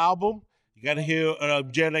Rhymes' album. You got to hear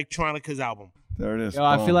Jay Electronica's album. There it is. Yo,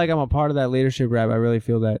 I feel like I'm a part of that leadership rap. I really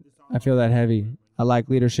feel that. I feel that heavy. I like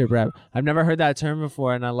leadership rap. I've never heard that term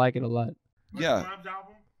before, and I like it a lot. Yeah.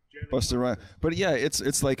 Busta Rhymes. But yeah,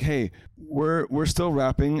 it's like, hey, we're still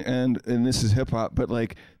rapping and this is hip hop, but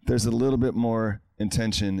like there's a little bit more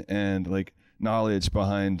intention and like knowledge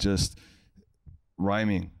behind just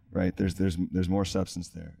rhyming, right? There's more substance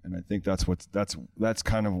there, and I think that's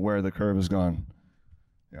kind of where the curve has gone.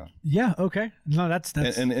 Yeah. Yeah. Okay. No, that's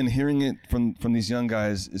and hearing it from these young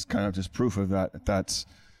guys is kind of just proof of that. That's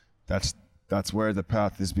where the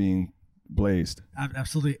path is being blazed.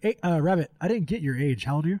 Absolutely. Hey, Rabbit, I didn't get your age.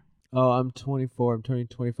 How old are you? Oh, I'm 24. I'm turning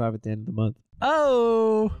 25 at the end of the month.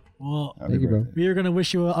 Oh, well, thank you, bro. We are going to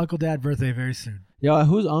wish you an Uncle Dad birthday very soon. Yo,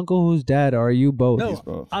 who's uncle, who's dad? Or are you both? No, he's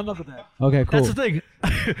both. I'm Uncle Dad. Okay, cool. That's the thing.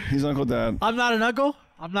 He's Uncle Dad. I'm not an uncle.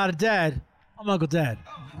 I'm not a dad. I'm Uncle Dad.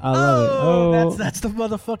 I love it. Oh, that's the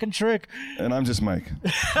motherfucking trick. And I'm just Mike.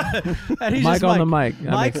 And he's Mike just on the mic.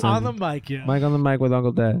 Mike on the mic, yeah. Mike on the mic with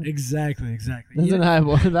Uncle Dad. Exactly. That's an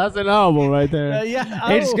album. That's an album right there. Yeah.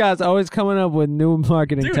 H. Scott's always coming up with new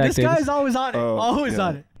marketing tactics. This guy's always on it.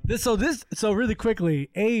 On it. So really quickly,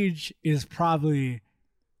 age is probably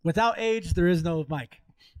without age there is no Mike.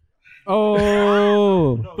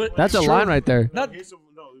 Oh, But that's a line right there. No, here's some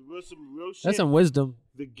real shit. That's some wisdom.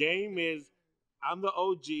 The game is, I'm the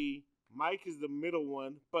OG. Mike is the middle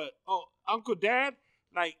one. But Uncle Dad,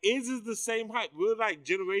 like, is the same height. We're like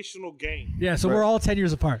generational game. Yeah, so we're all 10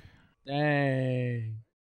 years apart. Dang.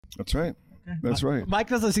 That's right. That's right. Mike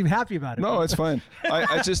doesn't seem happy about it. No, it's fine.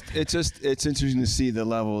 It's interesting to see the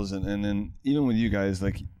levels, and then even with you guys,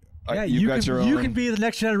 like, Yeah, you got your own. You can be the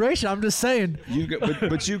next generation. I'm just saying.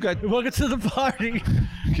 But you got. Welcome to the party.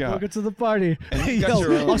 Yeah. Welcome to the party. And you got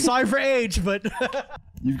your own. I'm sorry for age, but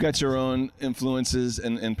You've got your own influences,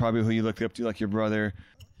 and probably who you look up to, like your brother.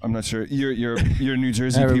 I'm not sure. You're New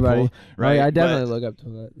Jersey Everybody. people, right? I definitely look up to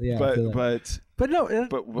that. Yeah. But no. But go ahead.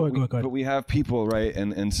 but we have people, right?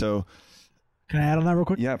 And so. Can I add on that real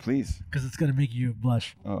quick? Yeah, please. Because it's gonna make you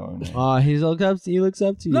blush. Oh no. He looks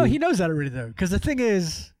up to you. No, he knows that already though. Because the thing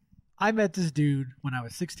is, I met this dude when I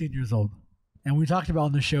was 16 years old, and we talked about it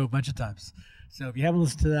on the show a bunch of times. So if you haven't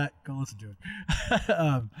listened to that, go listen to it.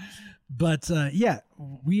 But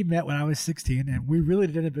we met when I was 16, and we really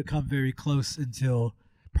didn't become very close until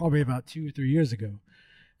probably about 2 or 3 years ago.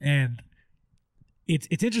 And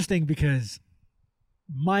it's interesting because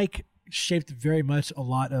Mike shaped very much a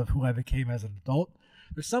lot of who I became as an adult.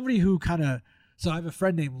 There's somebody who so I have a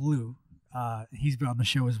friend named Lou. He's been on the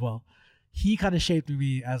show as well. He kind of shaped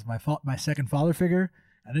me as my second father figure,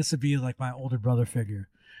 and this would be like my older brother figure.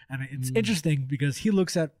 And it's interesting because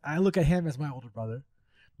I look at him as my older brother.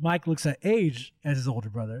 Mike looks at age as his older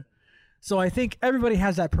brother. So I think everybody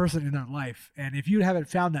has that person in their life, and if you haven't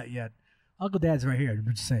found that yet, Uncle Dad's right here. I'm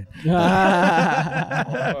just saying.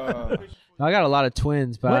 I got a lot of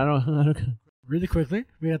twins, but What? I don't. Really quickly,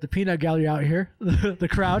 we got the peanut gallery out here, the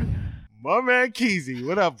crowd. My man QeazyE,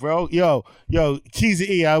 what up, bro? Yo,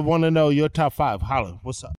 QeazyE, I want to know your top 5. Holla,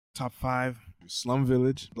 what's up? Top 5, Slum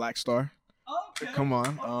Village, Black Star. Okay. Come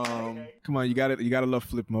on, come on. You got it. You gotta love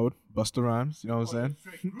Flip Mode, Busta Rhymes. You know what I'm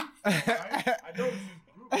saying?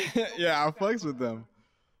 Yeah, I fucks with them.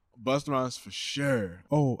 Busta Rhymes for sure.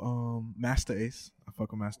 Oh, Master Ace. I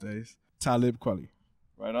fuck with Master Ace. Talib Kweli.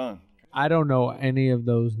 Right on. I don't know any of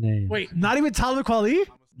those names. Wait, not even Talib Kweli?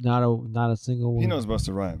 Not a single one. He knows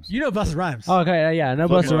Busta Rhymes. You know Busta Rhymes. Oh, okay, yeah, I know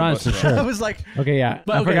Busta Rhymes for I sure. was like, Okay, yeah,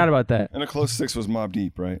 But I okay. forgot about that. And a close 6 was Mobb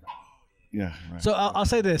Deep, right? Yeah. Right. so I'll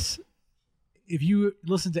say this. If you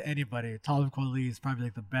listen to anybody, Talib Kweli is probably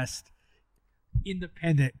like the best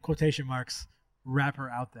independent quotation marks rapper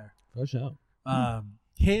out there. For sure.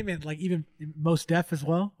 Him and like even Mos Def as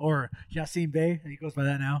well, or Yasin Bey, he goes by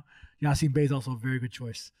that now. Yasin Bey is also a very good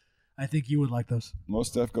choice. I think you would like those.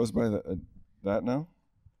 Most stuff goes by that now.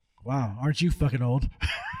 Wow, aren't you fucking old?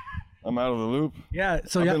 I'm out of the loop. Yeah,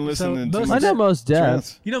 so I've been listening to I know Mos Def.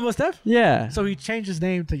 Trance. You know Mos Def? Yeah. So he changed his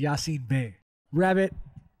name to Yasin Bey. Rabbit,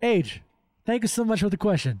 age. Thank you so much for the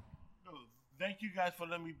question. Yo, thank you guys for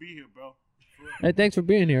letting me be here, bro. Hey, thanks for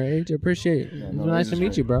being here, Age. I appreciate it. It's nice to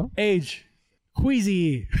meet you, bro. Age.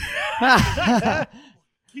 QeazyE.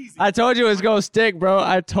 I told you it was gonna stick, bro.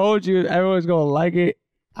 I told you everyone's gonna like it.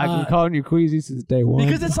 I've been calling you QeazyE since day one.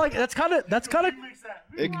 Because it's like that's kind of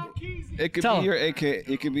It could Tell be him. your AK.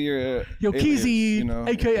 It could be your yo alias, QeazyE, you know?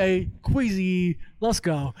 aka QeazyE. Let's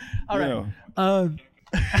go. All You right. know.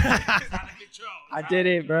 I did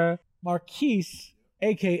it, bro. Marquise,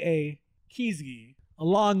 aka QeazyE,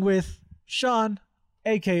 along with Sean,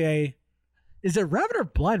 aka is it Rabbit or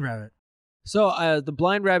Blind Rabbit? So the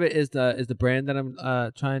Blind Rabbit is the brand that I'm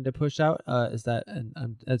trying to push out. Is that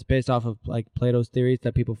and it's based off of like Plato's theories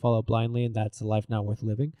that people follow blindly, and that's a life not worth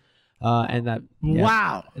living. And that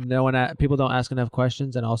Wow. no one people don't ask enough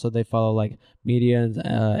questions, and also they follow like media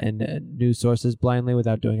and news sources blindly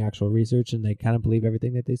without doing actual research, and they kind of believe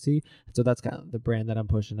everything that they see. So that's kind of the brand that I'm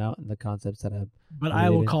pushing out and the concepts that I've. But I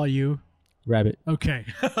will call you Rabbit. Okay.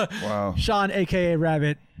 Wow. Sean, aka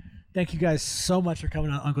Rabbit. Thank you guys so much for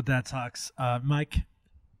coming on Uncle Dad Talks. Mike.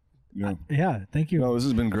 Yeah. Thank you. No, this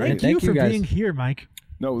has been great. Thank you Thank you, for guys. being here, Mike.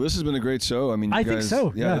 No, this has been a great show. I mean, you I guys, think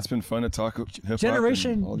so, yeah. it's been fun to talk hip-hop.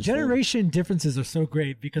 Generation differences are so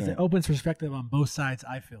great because it opens perspective on both sides,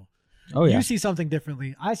 I feel. Oh yeah. You see something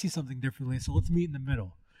differently, I see something differently, so let's meet in the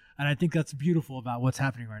middle. And I think that's beautiful about what's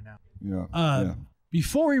happening right now. Yeah.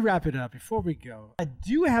 Before we wrap it up, before we go, I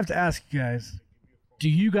do have to ask you guys, do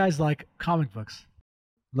you guys like comic books?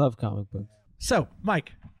 Love comic books. So,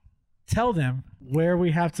 Mike, tell them where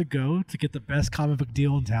we have to go to get the best comic book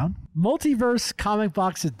deal in town.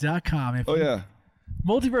 Multiversecomicboxes.com. Oh, yeah.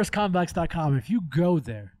 Multiversecomicbox.com. If you go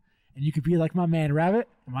there, and you could be like my man Rabbit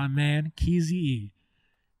and my man QeazyE,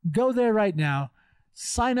 go there right now,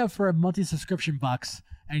 sign up for a monthly subscription box,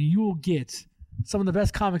 and you will get some of the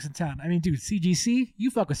best comics in town. I mean, dude, CGC, you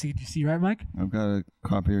fuck with CGC, right, Mike? I've got a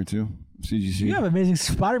copy or two. CGC. You have Amazing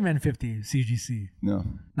Spider-Man 50 CGC. No.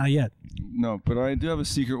 Not yet. No, but I do have a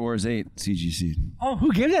Secret Wars 8 CGC. Oh,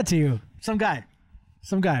 who gave that to you? Some guy,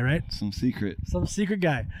 right? Some secret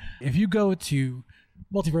guy. If you go to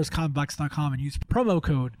multiversecomicbox.com and use promo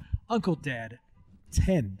code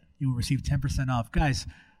UncleDad10, you will receive 10% off. Guys,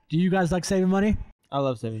 do you guys like saving money? I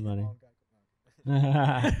love saving money.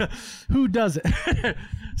 Who doesn't?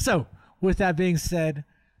 So, with that being said,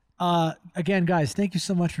 again, guys, thank you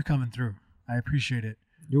so much for coming through. I appreciate it.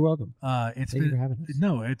 You're welcome. Thank you for having us.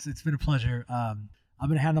 No, it's been a pleasure. I'm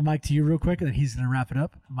gonna hand the mic to you real quick, and then he's gonna wrap it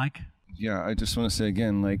up. Mike. Yeah, I just want to say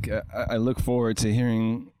again, like I look forward to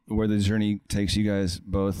hearing where the journey takes you guys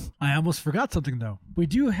both. I almost forgot something though. We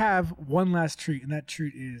do have one last treat, and that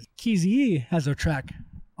treat is QeazyE has a track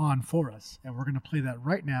on for us, and we're gonna play that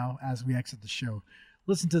right now as we exit the show.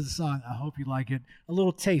 Listen to the song. I hope you like it. A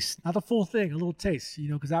little taste, not the full thing, a little taste,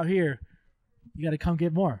 because out here, you got to come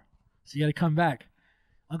get more. So you got to come back.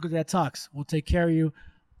 UncleDad Talks. We'll take care of you.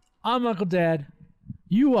 I'm UncleDad.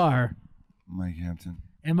 You are Mike Hampton.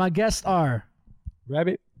 And my guests are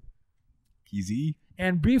Rabbit. QeazyE.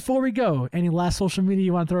 And before we go, any last social media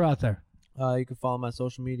you want to throw out there? You can follow my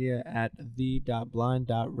social media at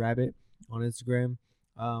the.blind.rabbit on Instagram.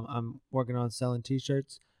 I'm working on selling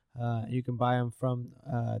t-shirts. You can buy them from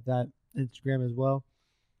that Instagram as well.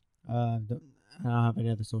 I don't have any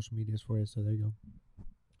other social medias for you, so there you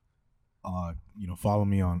go. Follow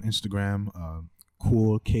me on Instagram,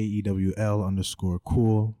 cool, KEWL_cool.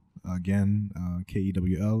 Again,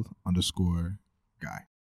 KEWL_guy.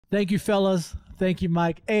 Thank you, fellas. Thank you,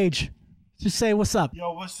 Mike. Age, just say what's up.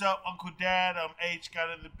 Yo, what's up, UncleDad? I'm H.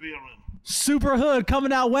 Got in the building. Super Hood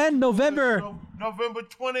coming out when? November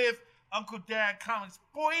 20th. UncleDad Comics,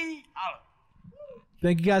 boy. Holla.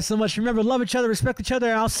 Thank you guys so much. Remember, love each other, respect each other,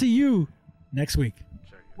 and I'll see you next week.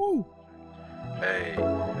 Woo. Hey,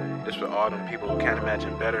 this for all them people who can't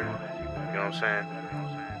imagine better. You know what I'm saying?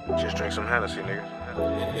 Just drink some Hennessy, nigga.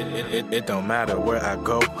 It don't matter where I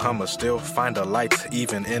go, I'ma still find a light.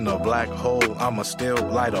 Even in a black hole, I'ma still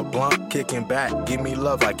light a blunt. Kicking back, give me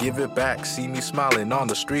love, I give it back. See me smiling on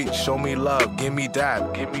the street, show me love, give me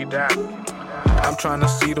that, give me that. I'm trying to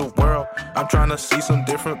see the world. I'm trying to see some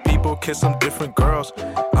different people, kiss some different girls.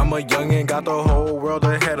 I'm a youngin', got the whole world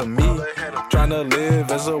ahead of me. Trying to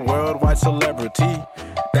live as a worldwide celebrity.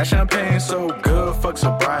 That champagne so good, fuck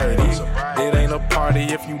sobriety. It ain't a party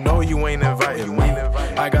if you know you ain't inviting me.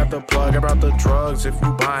 I got the plug, I brought the drugs if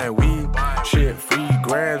you buying weed. Shit, free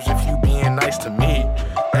grams if you being nice to me.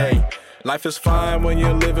 Hey. Life is fine when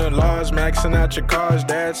you're living large, maxing out your cars.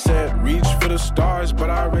 Dad said, reach for the stars,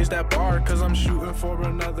 but I raised that bar, cause I'm shooting for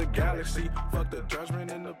another galaxy. Fuck the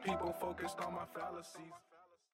judgment and the people focused on my fallacies.